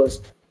games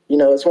was,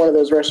 it's one of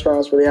those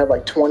restaurants where they have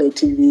like 20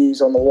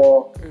 TVs on the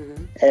wall,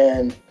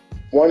 and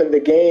one of the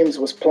games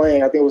was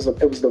playing. I think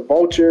it was the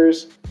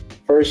Vultures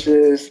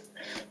versus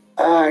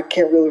I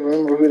can't really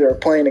remember who they were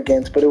playing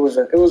against, but it was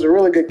a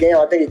really good game.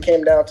 I think it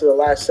came down to the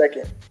last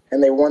second,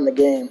 and they won the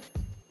game.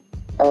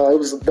 It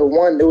was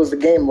the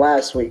game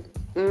last week.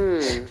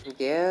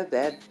 Yeah,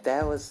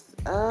 that was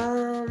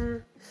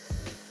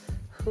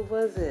who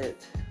was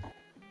it?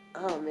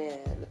 Oh man,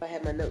 if I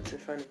had my notes in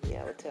front of me,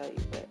 I would tell you,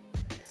 but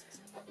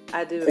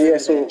I do remember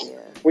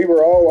that. We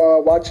were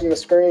all watching the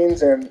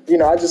screens, and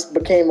I just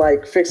became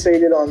like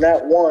fixated on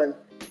that one,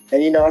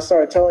 and I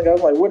started telling her, I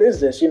was like, "What is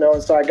this?" And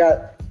so I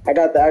got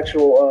the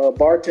actual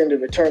bartender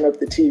to turn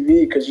up the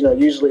TV because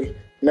usually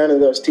none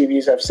of those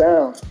TVs have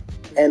sound,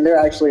 and they're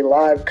actually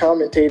live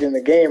commentating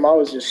the game. I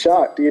was just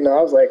shocked. I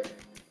was like,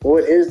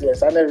 "What is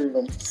this? I've never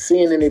even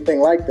seen anything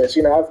like this."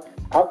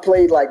 I've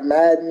played like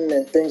Madden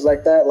and things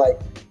like that, like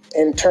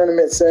in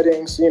tournament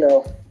settings, a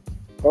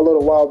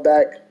little while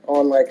back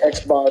on like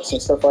Xbox and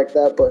stuff like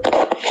that. But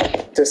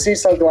to see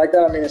something like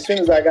that, I mean, as soon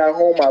as I got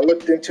home, I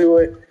looked into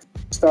it,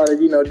 started,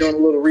 doing a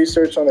little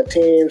research on the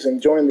teams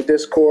and joined the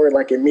Discord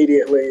like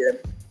immediately. And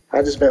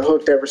I've just been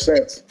hooked ever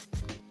since.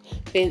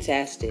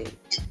 Fantastic.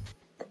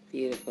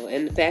 Beautiful.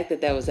 And the fact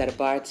that was at a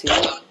bar too,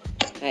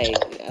 hey,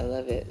 I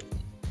love it.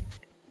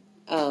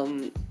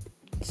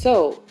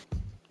 So,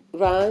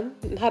 Ron,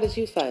 how did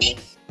you find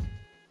this?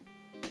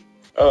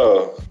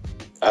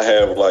 I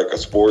have like a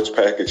sports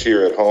package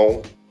here at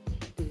home,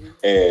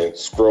 and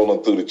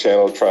scrolling through the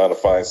channel trying to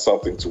find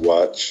something to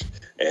watch,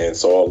 and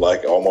saw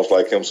almost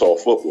like him saw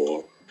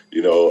football.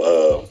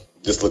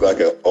 just looked like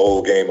an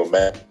old game of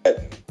Madden.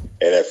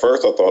 And at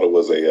first I thought it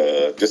was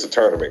just a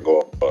tournament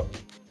going on.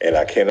 And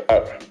I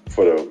cannot,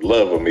 for the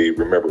love of me,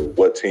 remember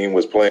what team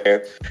was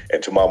playing.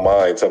 And to my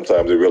mind,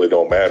 sometimes it really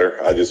don't matter.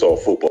 I just saw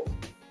football.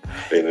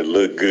 And it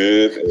looked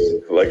good.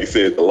 And like you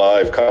said, the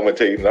live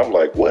commentating, I'm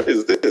like, what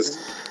is this?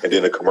 And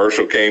then the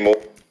commercial came on.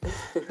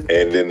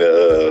 And then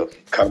the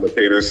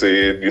commentator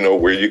said,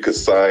 where you could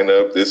sign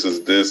up. This is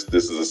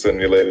a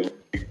simulated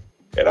league.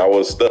 And I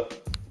was stuck.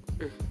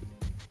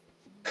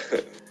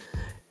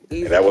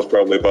 And that was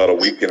probably about a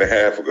week and a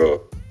half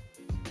ago.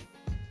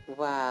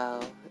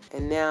 Wow.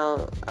 And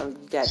now you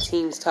got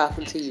teams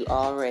talking to you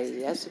already.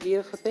 That's a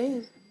beautiful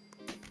thing.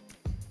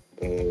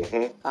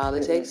 Mm-hmm. All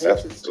it takes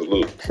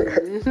Absolutely.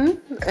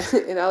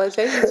 and all it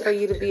takes is for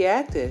you to be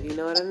active. You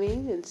know what I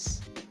mean? It's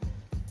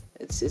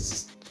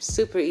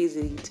super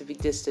easy to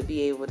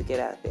be able to get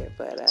out there.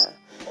 But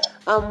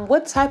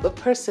what type of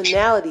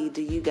personality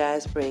do you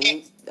guys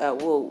bring?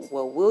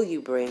 Will you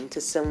bring to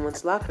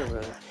someone's locker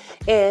room?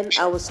 And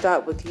I will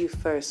start with you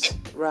first,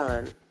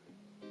 Ron.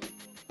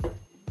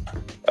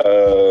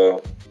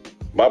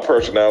 My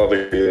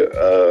personality,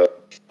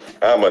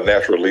 I'm a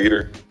natural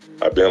leader.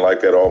 I've been like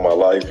that all my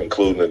life,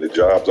 including in the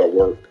jobs I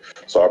work.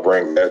 So I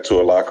bring that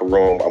to a locker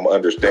room. I'm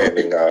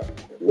understanding. I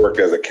worked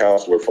as a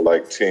counselor for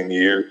like 10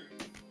 years.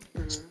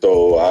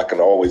 So I can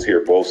always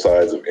hear both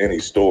sides of any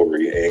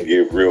story and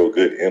give real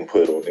good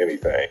input on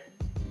anything.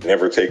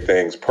 Never take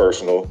things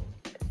personal.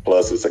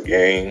 Plus, it's a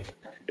game.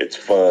 It's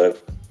fun.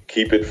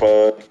 Keep it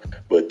fun,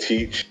 but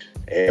teach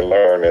and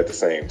learn at the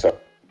same time.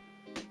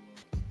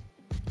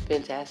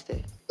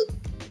 Fantastic.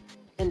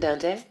 And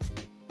Dante?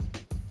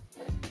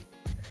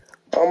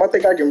 I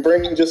think I can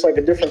bring just like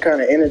a different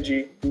kind of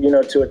energy,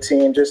 to a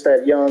team, just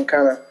that young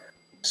kind of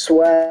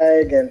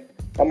swag. And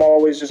I'm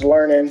always just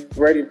learning,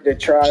 ready to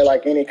try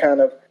like any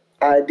kind of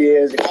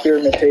ideas,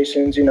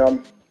 experimentations.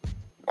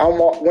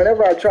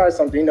 Whenever I try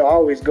something, I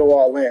always go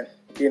all in,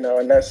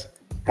 and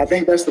I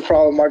think that's the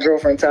problem my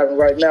girlfriend's having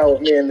right now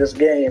with me in this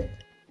game.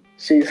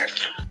 She's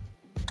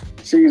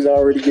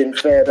already getting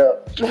fed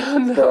up. Oh,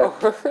 no.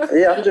 But,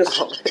 yeah,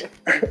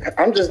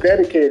 I'm just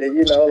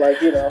dedicated,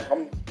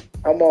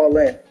 I'm all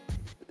in.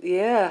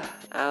 Yeah.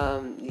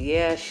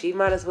 She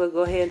might as well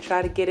go ahead and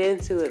try to get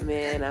into it,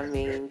 man. I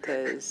mean,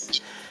 because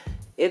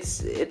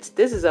this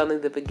is only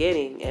the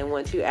beginning, and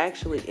once you're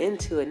actually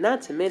into it,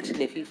 not to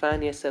mention if you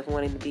find yourself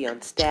wanting to be on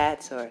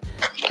stats or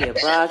be a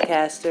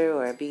broadcaster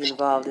or be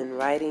involved in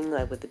writing,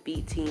 like with the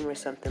beat team or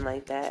something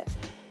like that,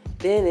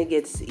 then it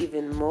gets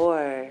even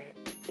more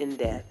in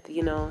depth,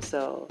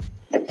 so,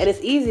 and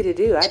it's easy to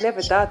do. I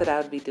never thought that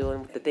I would be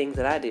doing the things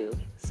that I do,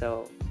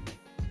 so,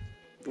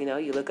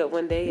 you look up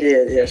one day.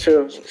 Yeah,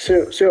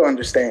 she'll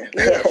understand.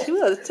 Yeah, she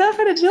will. Tell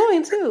her to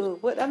join too.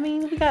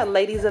 We got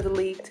ladies of the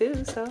league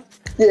too, so.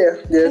 Yeah,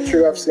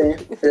 true. I've seen.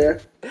 Yeah.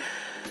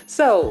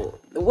 So,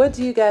 what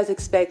do you guys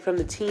expect from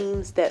the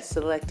teams that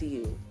select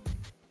you?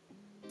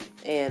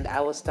 And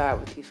I will start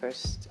with you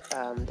first,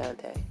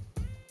 Dante.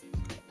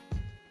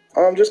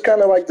 Just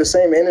kind of like the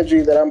same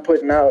energy that I'm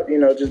putting out.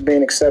 Just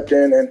being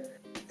accepting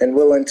and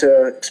willing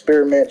to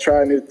experiment,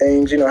 try new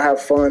things.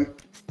 Have fun.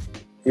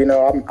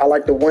 I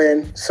like to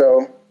win,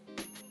 so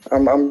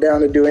I'm down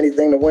to do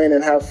anything to win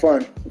and have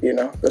fun.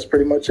 That's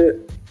pretty much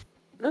it.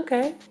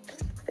 Okay.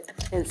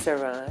 And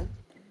Saran?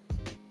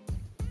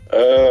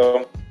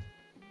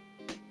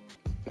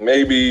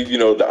 Maybe,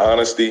 the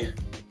honesty,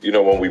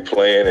 when we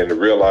playing and to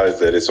realize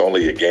that it's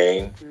only a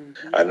game.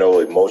 Mm-hmm. I know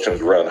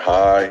emotions run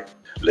high.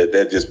 Let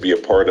that just be a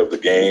part of the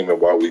game,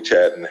 and while we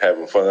chat and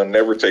having fun,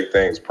 never take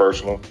things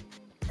personal.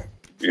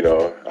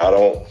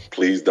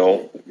 Please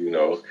don't,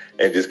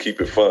 and just keep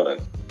it fun.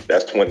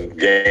 That's when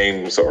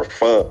games are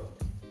fun.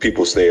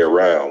 People stay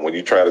around. When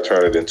you try to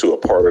turn it into a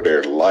part of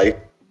their life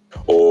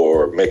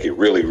or make it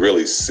really,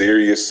 really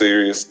serious,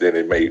 then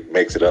it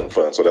makes it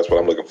unfun. So that's what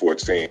I'm looking for,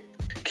 team.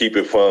 Keep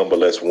it fun, but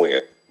let's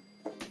win.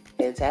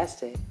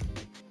 Fantastic.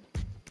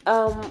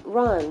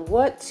 Ron,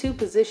 what 2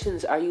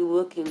 positions are you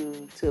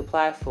looking to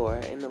apply for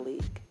in the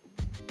league?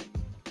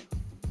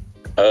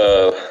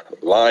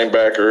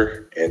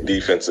 Linebacker and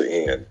defensive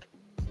end.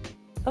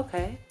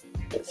 Okay.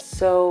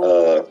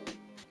 So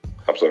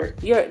I'm sorry.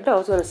 I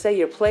was going to say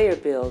your player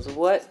builds.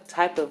 What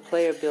type of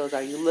player builds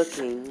are you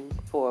looking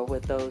for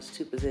with those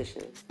 2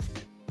 positions?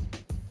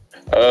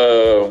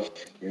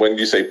 When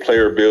you say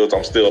player builds,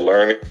 I'm still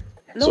learning.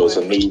 So it's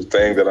a new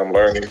thing that I'm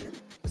learning.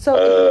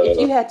 So if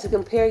you had to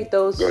compare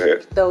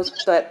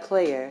that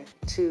player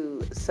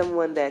to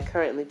someone that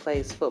currently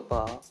plays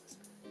football,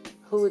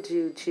 who would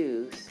you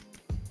choose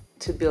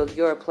to build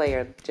your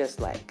player just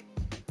like?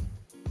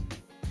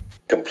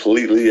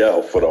 Completely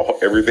out for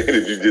everything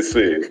that you just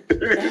said.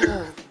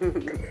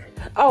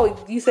 Oh,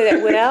 you said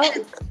that went out?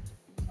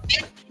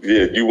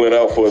 Yeah, you went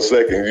out for a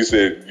second. You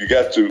said you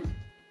got to,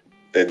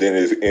 and then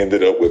it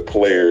ended up with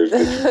players. I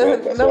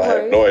have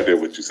no idea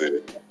what you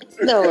said.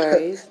 No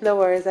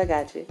worries. I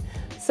got you.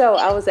 So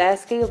I was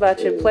asking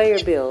about your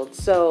player build.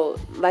 So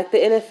like the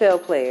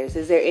NFL players,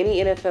 is there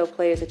any NFL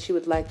players that you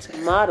would like to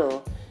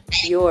model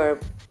your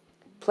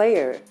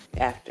player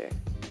after?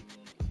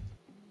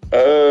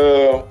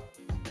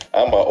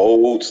 I'm an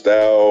old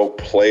style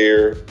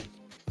player,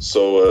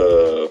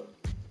 so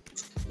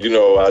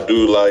I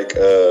do like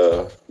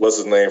what's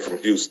his name from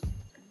Houston,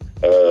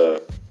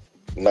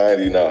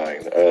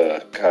 99.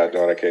 God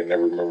darn, I can't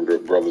never remember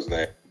the brother's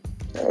name.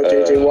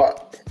 J.J.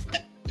 Watt.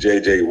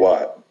 J.J.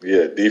 Watt,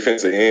 yeah,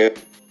 defensive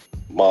end,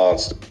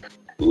 monster.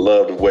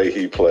 Love the way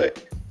he played.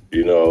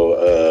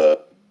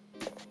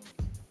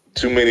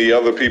 Too many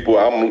other people.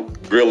 I'm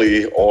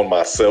really on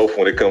myself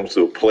when it comes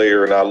to a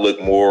player, and I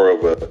look more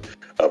of a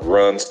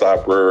run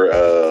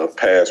stopper,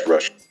 pass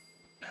rusher.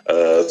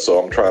 So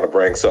I'm trying to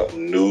bring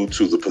something new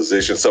to the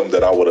position, something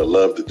that I would have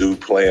loved to do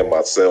playing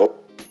myself,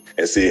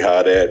 and see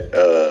how that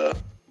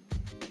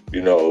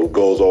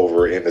goes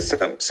over in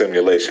the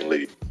simulation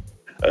league.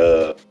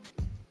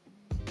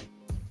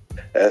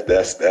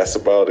 That's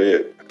about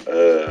it.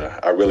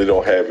 I really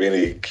don't have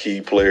any key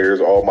players.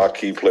 All my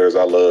key players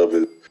I love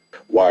is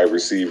wide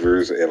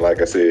receivers, and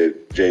like I said,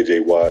 J.J.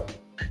 Watt,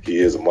 he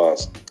is a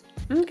monster.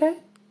 Okay,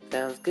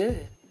 sounds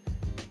good.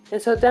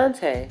 And so,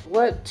 Dante,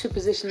 what 2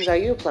 positions are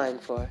you applying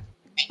for?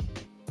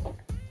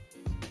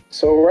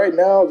 So right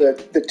now,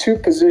 the 2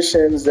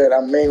 positions that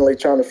I'm mainly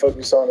trying to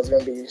focus on is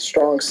going to be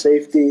strong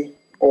safety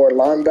or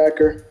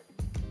linebacker.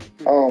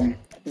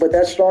 But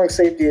that strong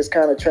safety is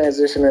kind of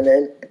transitioning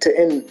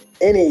in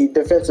any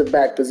defensive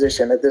back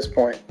position at this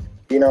point.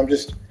 I'm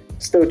just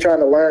still trying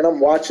to learn. I'm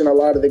watching a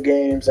lot of the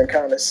games and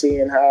kind of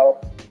seeing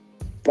how,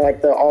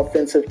 like, the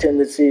offensive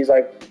tendencies,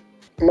 like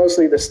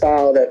mostly the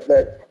style that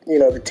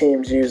the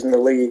teams use in the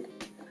league.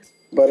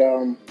 But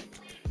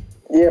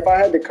if I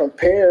had to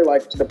compare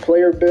like the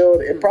player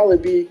build, it'd probably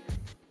be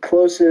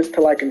closest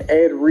to like an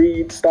Ed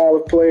Reed style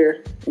of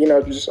player.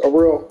 Just a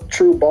real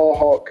true ball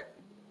hawk.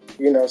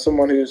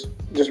 Someone who's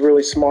just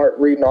really smart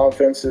reading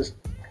offenses.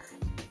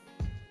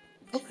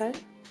 Okay,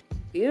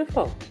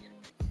 beautiful.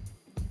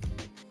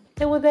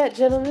 And with that,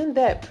 gentlemen,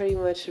 that pretty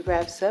much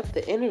wraps up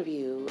the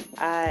interview.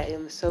 I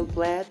am so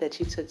glad that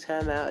you took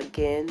time out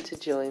again to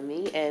join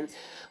me. And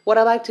what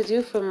I like to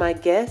do for my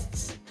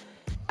guests,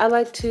 I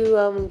like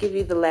to give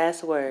you the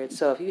last word.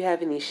 So if you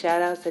have any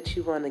shout outs that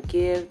you want to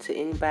give to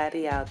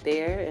anybody out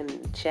there in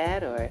the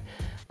chat or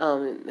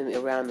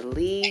around the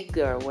league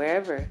or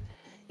wherever,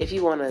 if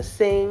you want to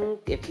sing,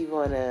 if you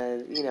want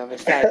to,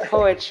 recite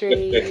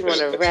poetry, you want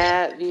to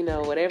rap,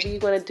 whatever you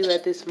want to do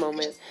at this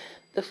moment,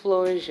 the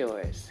floor is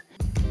yours.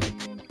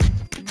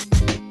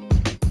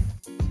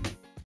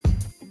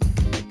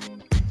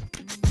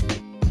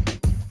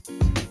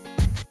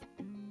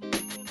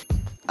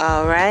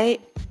 All right,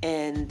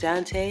 and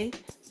Dante,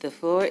 the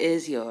floor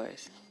is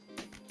yours.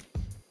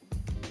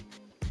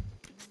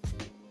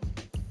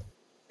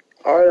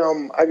 All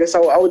right, I guess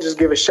I would just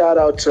give a shout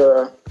out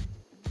to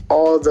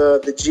all the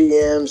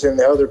GMs and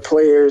the other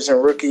players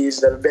and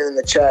rookies that have been in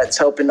the chats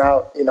helping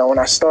out. When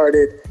I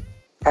started,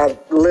 I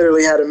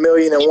literally had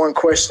 1,000,001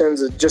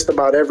 questions of just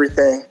about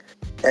everything.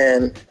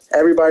 And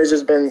everybody's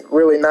just been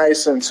really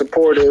nice and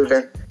supportive.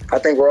 And I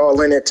think we're all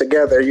in it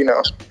together,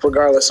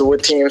 regardless of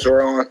what teams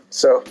we're on.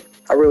 So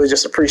I really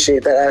just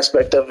appreciate that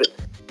aspect of it.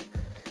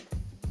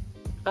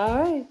 All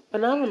right.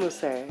 Phenomenal,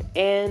 sir.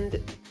 And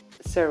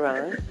Sir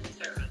Ron?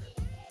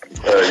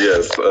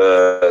 Yes.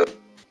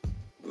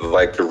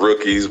 Like the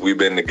rookies, we've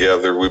been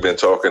together. We've been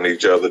talking to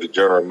each other. The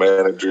general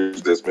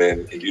managers that's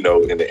been,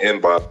 in the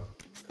inbox,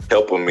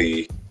 helping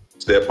me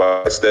step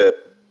by step,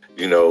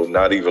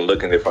 not even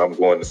looking if I'm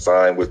going to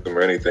sign with them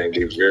or anything.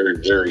 They're very,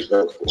 very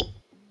helpful.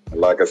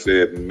 Like I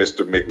said,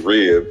 Mr.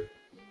 McGibb,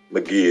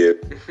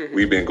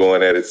 we've been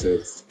going at it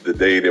since the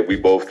day that we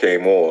both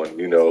came on,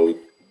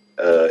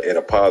 in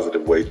a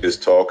positive way,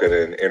 just talking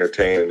and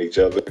entertaining each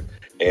other.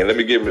 And let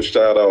me give him a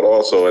shout out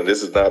also, and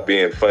this is not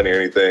being funny or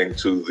anything,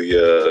 to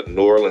the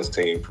New Orleans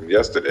team from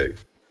yesterday.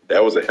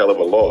 That was a hell of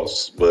a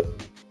loss, but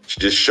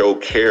just show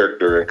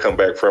character and come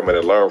back from it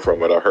and learn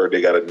from it. I heard they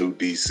got a new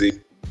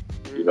DC.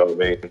 You know what I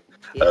mean?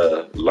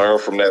 Yeah. Learn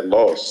from that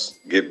loss.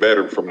 Get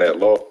better from that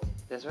loss.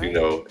 That's right.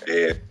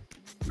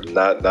 And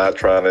not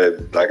trying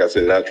to, like I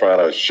said, not trying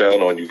to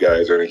shun on you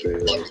guys or anything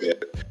like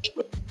that.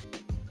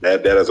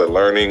 That is a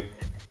learning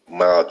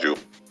module.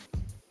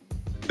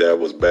 That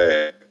was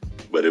bad,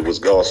 but it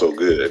was also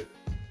good.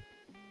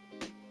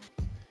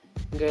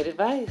 Good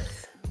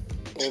advice.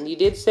 And you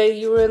did say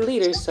you were a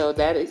leader, so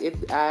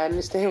I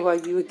understand why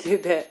you would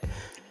give that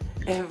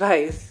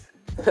advice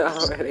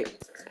already.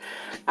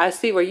 I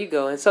see where you're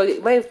going. So,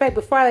 in fact,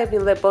 before I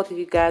even let both of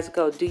you guys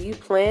go, do you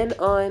plan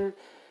on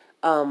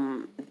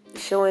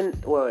showing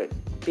or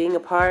being a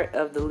part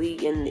of the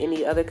league in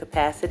any other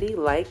capacity,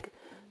 like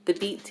the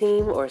beat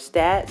team or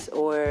stats,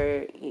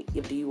 or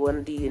do you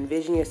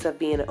envision yourself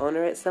being an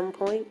owner at some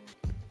point,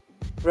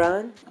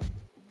 Ron?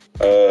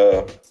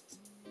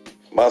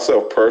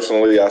 Myself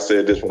personally, I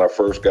said this when I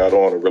first got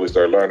on and really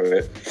started learning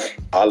it.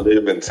 I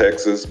live in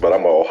Texas, but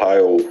I'm an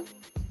Ohio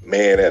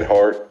man at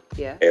heart.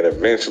 Yeah. And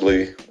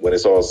eventually, when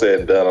it's all said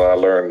and done, and I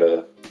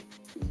learned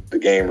the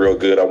game real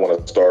good, I want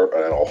to start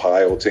an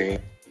Ohio team.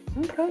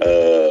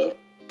 Okay.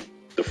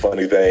 The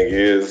funny thing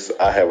is,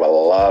 I have a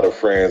lot of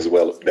friends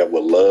that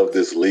will love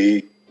this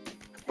league,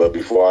 But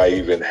before I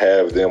even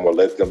have them or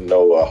let them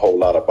know a whole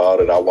lot about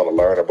it, I want to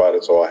learn about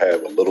it so I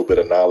have a little bit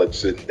of knowledge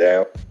sitting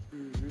down.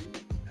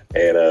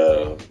 And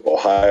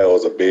Ohio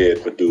is a bed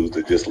for dudes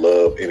that just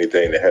love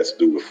anything that has to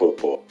do with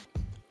football.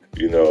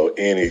 You know,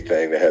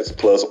 anything that has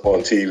plus on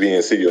TV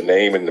and see your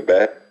name in the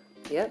back.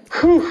 Yep.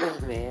 Oh,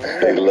 man.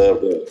 They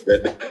love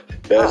that.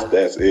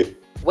 That's it.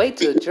 Wait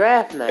till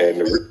draft night.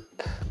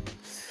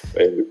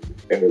 And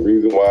the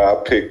reason why I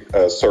picked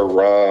Sir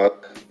Ron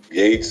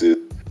Yates is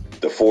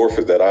the fourth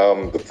is that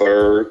I'm the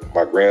third.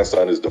 My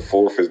grandson is the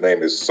fourth. His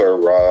name is Sir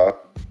Ron.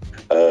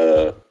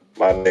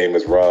 My name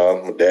is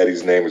Ron. My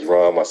daddy's name is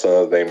Ron. My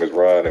son's name is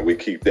Ron. And we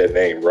keep that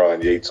name,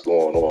 Ron Yates,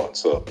 going on.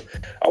 So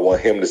I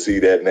want him to see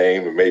that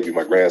name, and maybe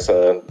my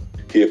grandson,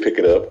 he'll pick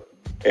it up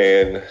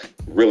and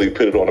really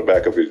put it on the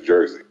back of his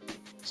jersey.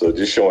 So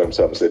just show him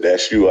something. Say,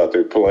 that's you out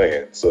there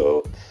playing.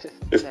 So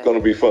it's going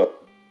to be fun.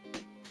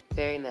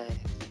 Very nice.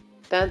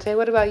 Dante,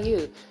 what about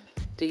you?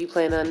 Do you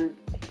plan on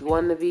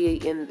wanting to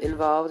be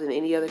involved in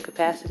any other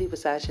capacity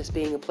besides just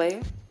being a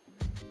player?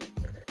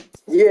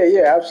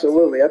 Yeah,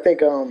 absolutely. I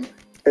think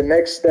the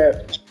next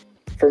step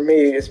for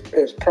me is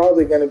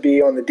probably going to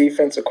be on the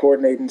defensive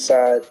coordinating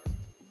side.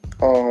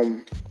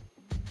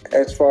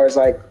 As far as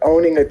like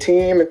owning a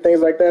team and things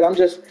like that, I'm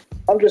just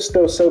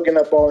still soaking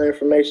up all the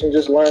information,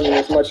 just learning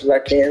as much as I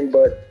can.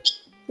 But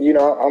you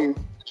know,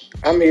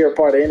 I'm here a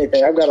part of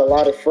anything. I've got a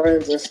lot of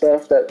friends and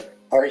stuff that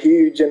are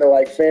huge into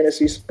like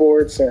fantasy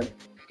sports, and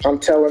I'm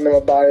telling them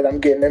about it. I'm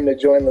getting them to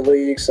join the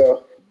league,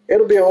 so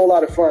it'll be a whole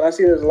lot of fun. I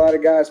see there's a lot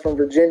of guys from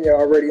Virginia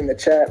already in the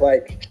chat,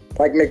 like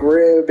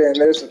McRib, and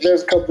there's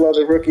a couple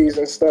other rookies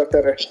and stuff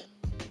that are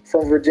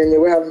from Virginia.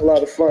 We're having a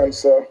lot of fun,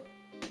 so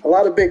a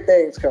lot of big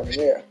things coming,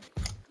 yeah.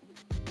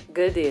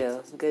 Good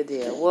deal.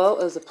 Well,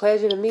 it was a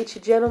pleasure to meet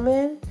you,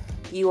 gentlemen.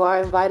 You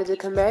are invited to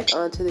come back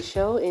onto the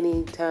show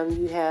anytime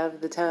you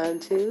have the time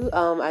to.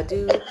 I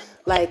do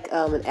like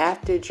an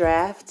after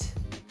draft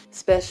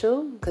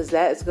special, because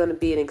that is going to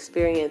be an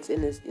experience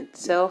in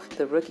itself,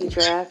 the rookie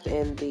draft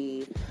and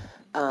the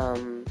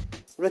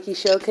rookie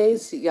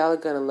showcase. Y'all are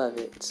going to love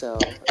it. So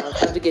I'll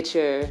have to get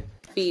your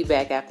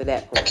feedback after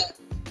that point.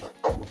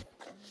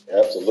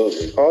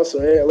 Absolutely.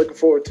 Awesome. Yeah, looking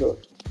forward to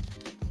it.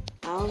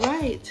 All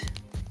right.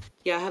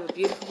 Y'all have a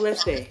beautiful,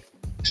 blessed day.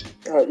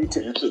 All right, you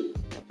too. You too.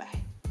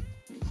 Bye-bye.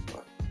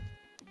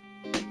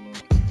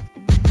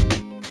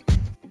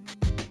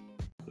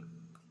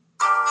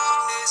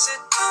 Is it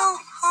too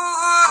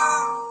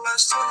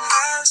much to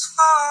ask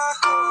for?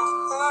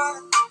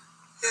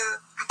 Yeah.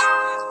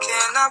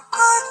 Can I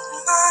put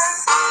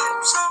my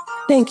lips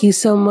on? Thank you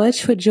so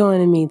much for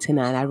joining me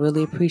tonight. I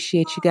really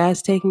appreciate you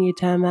guys taking your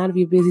time out of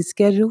your busy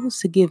schedules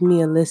to give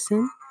me a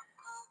listen.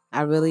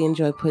 I really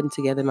enjoy putting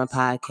together my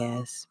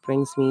podcast.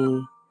 Brings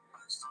me,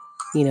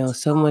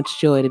 so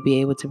much joy to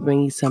be able to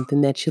bring you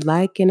something that you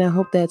like, and I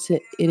hope that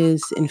it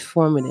is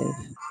informative,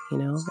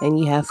 and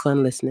you have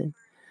fun listening.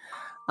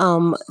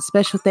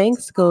 Special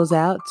thanks goes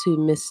out to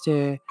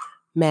Mr.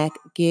 Mac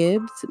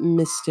Gibbs,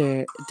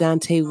 Mr.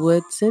 Dante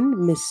Woodson,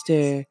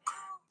 Mr.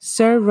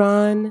 Sir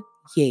Ron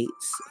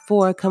Yates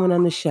for coming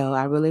on the show.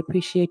 I really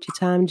appreciate your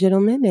time,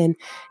 gentlemen. And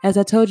as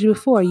I told you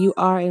before, you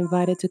are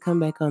invited to come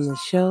back on the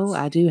show.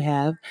 I do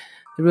have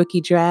the Rookie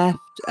Draft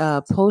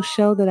post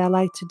show that I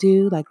like to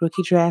do, like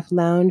Rookie Draft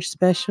Lounge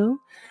special,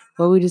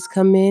 where we just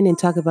come in and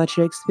talk about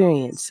your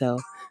experience. So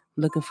I'm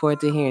looking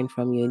forward to hearing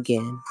from you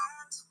again.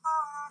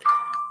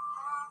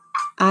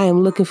 I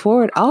am looking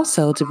forward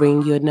also to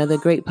bringing you another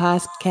great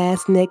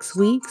podcast next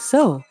week.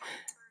 So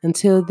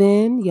until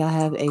then, y'all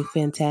have a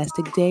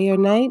fantastic day or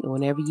night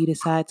whenever you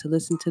decide to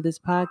listen to this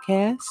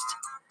podcast.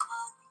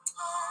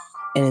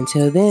 And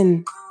until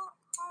then,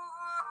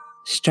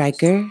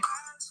 Striker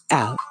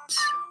out.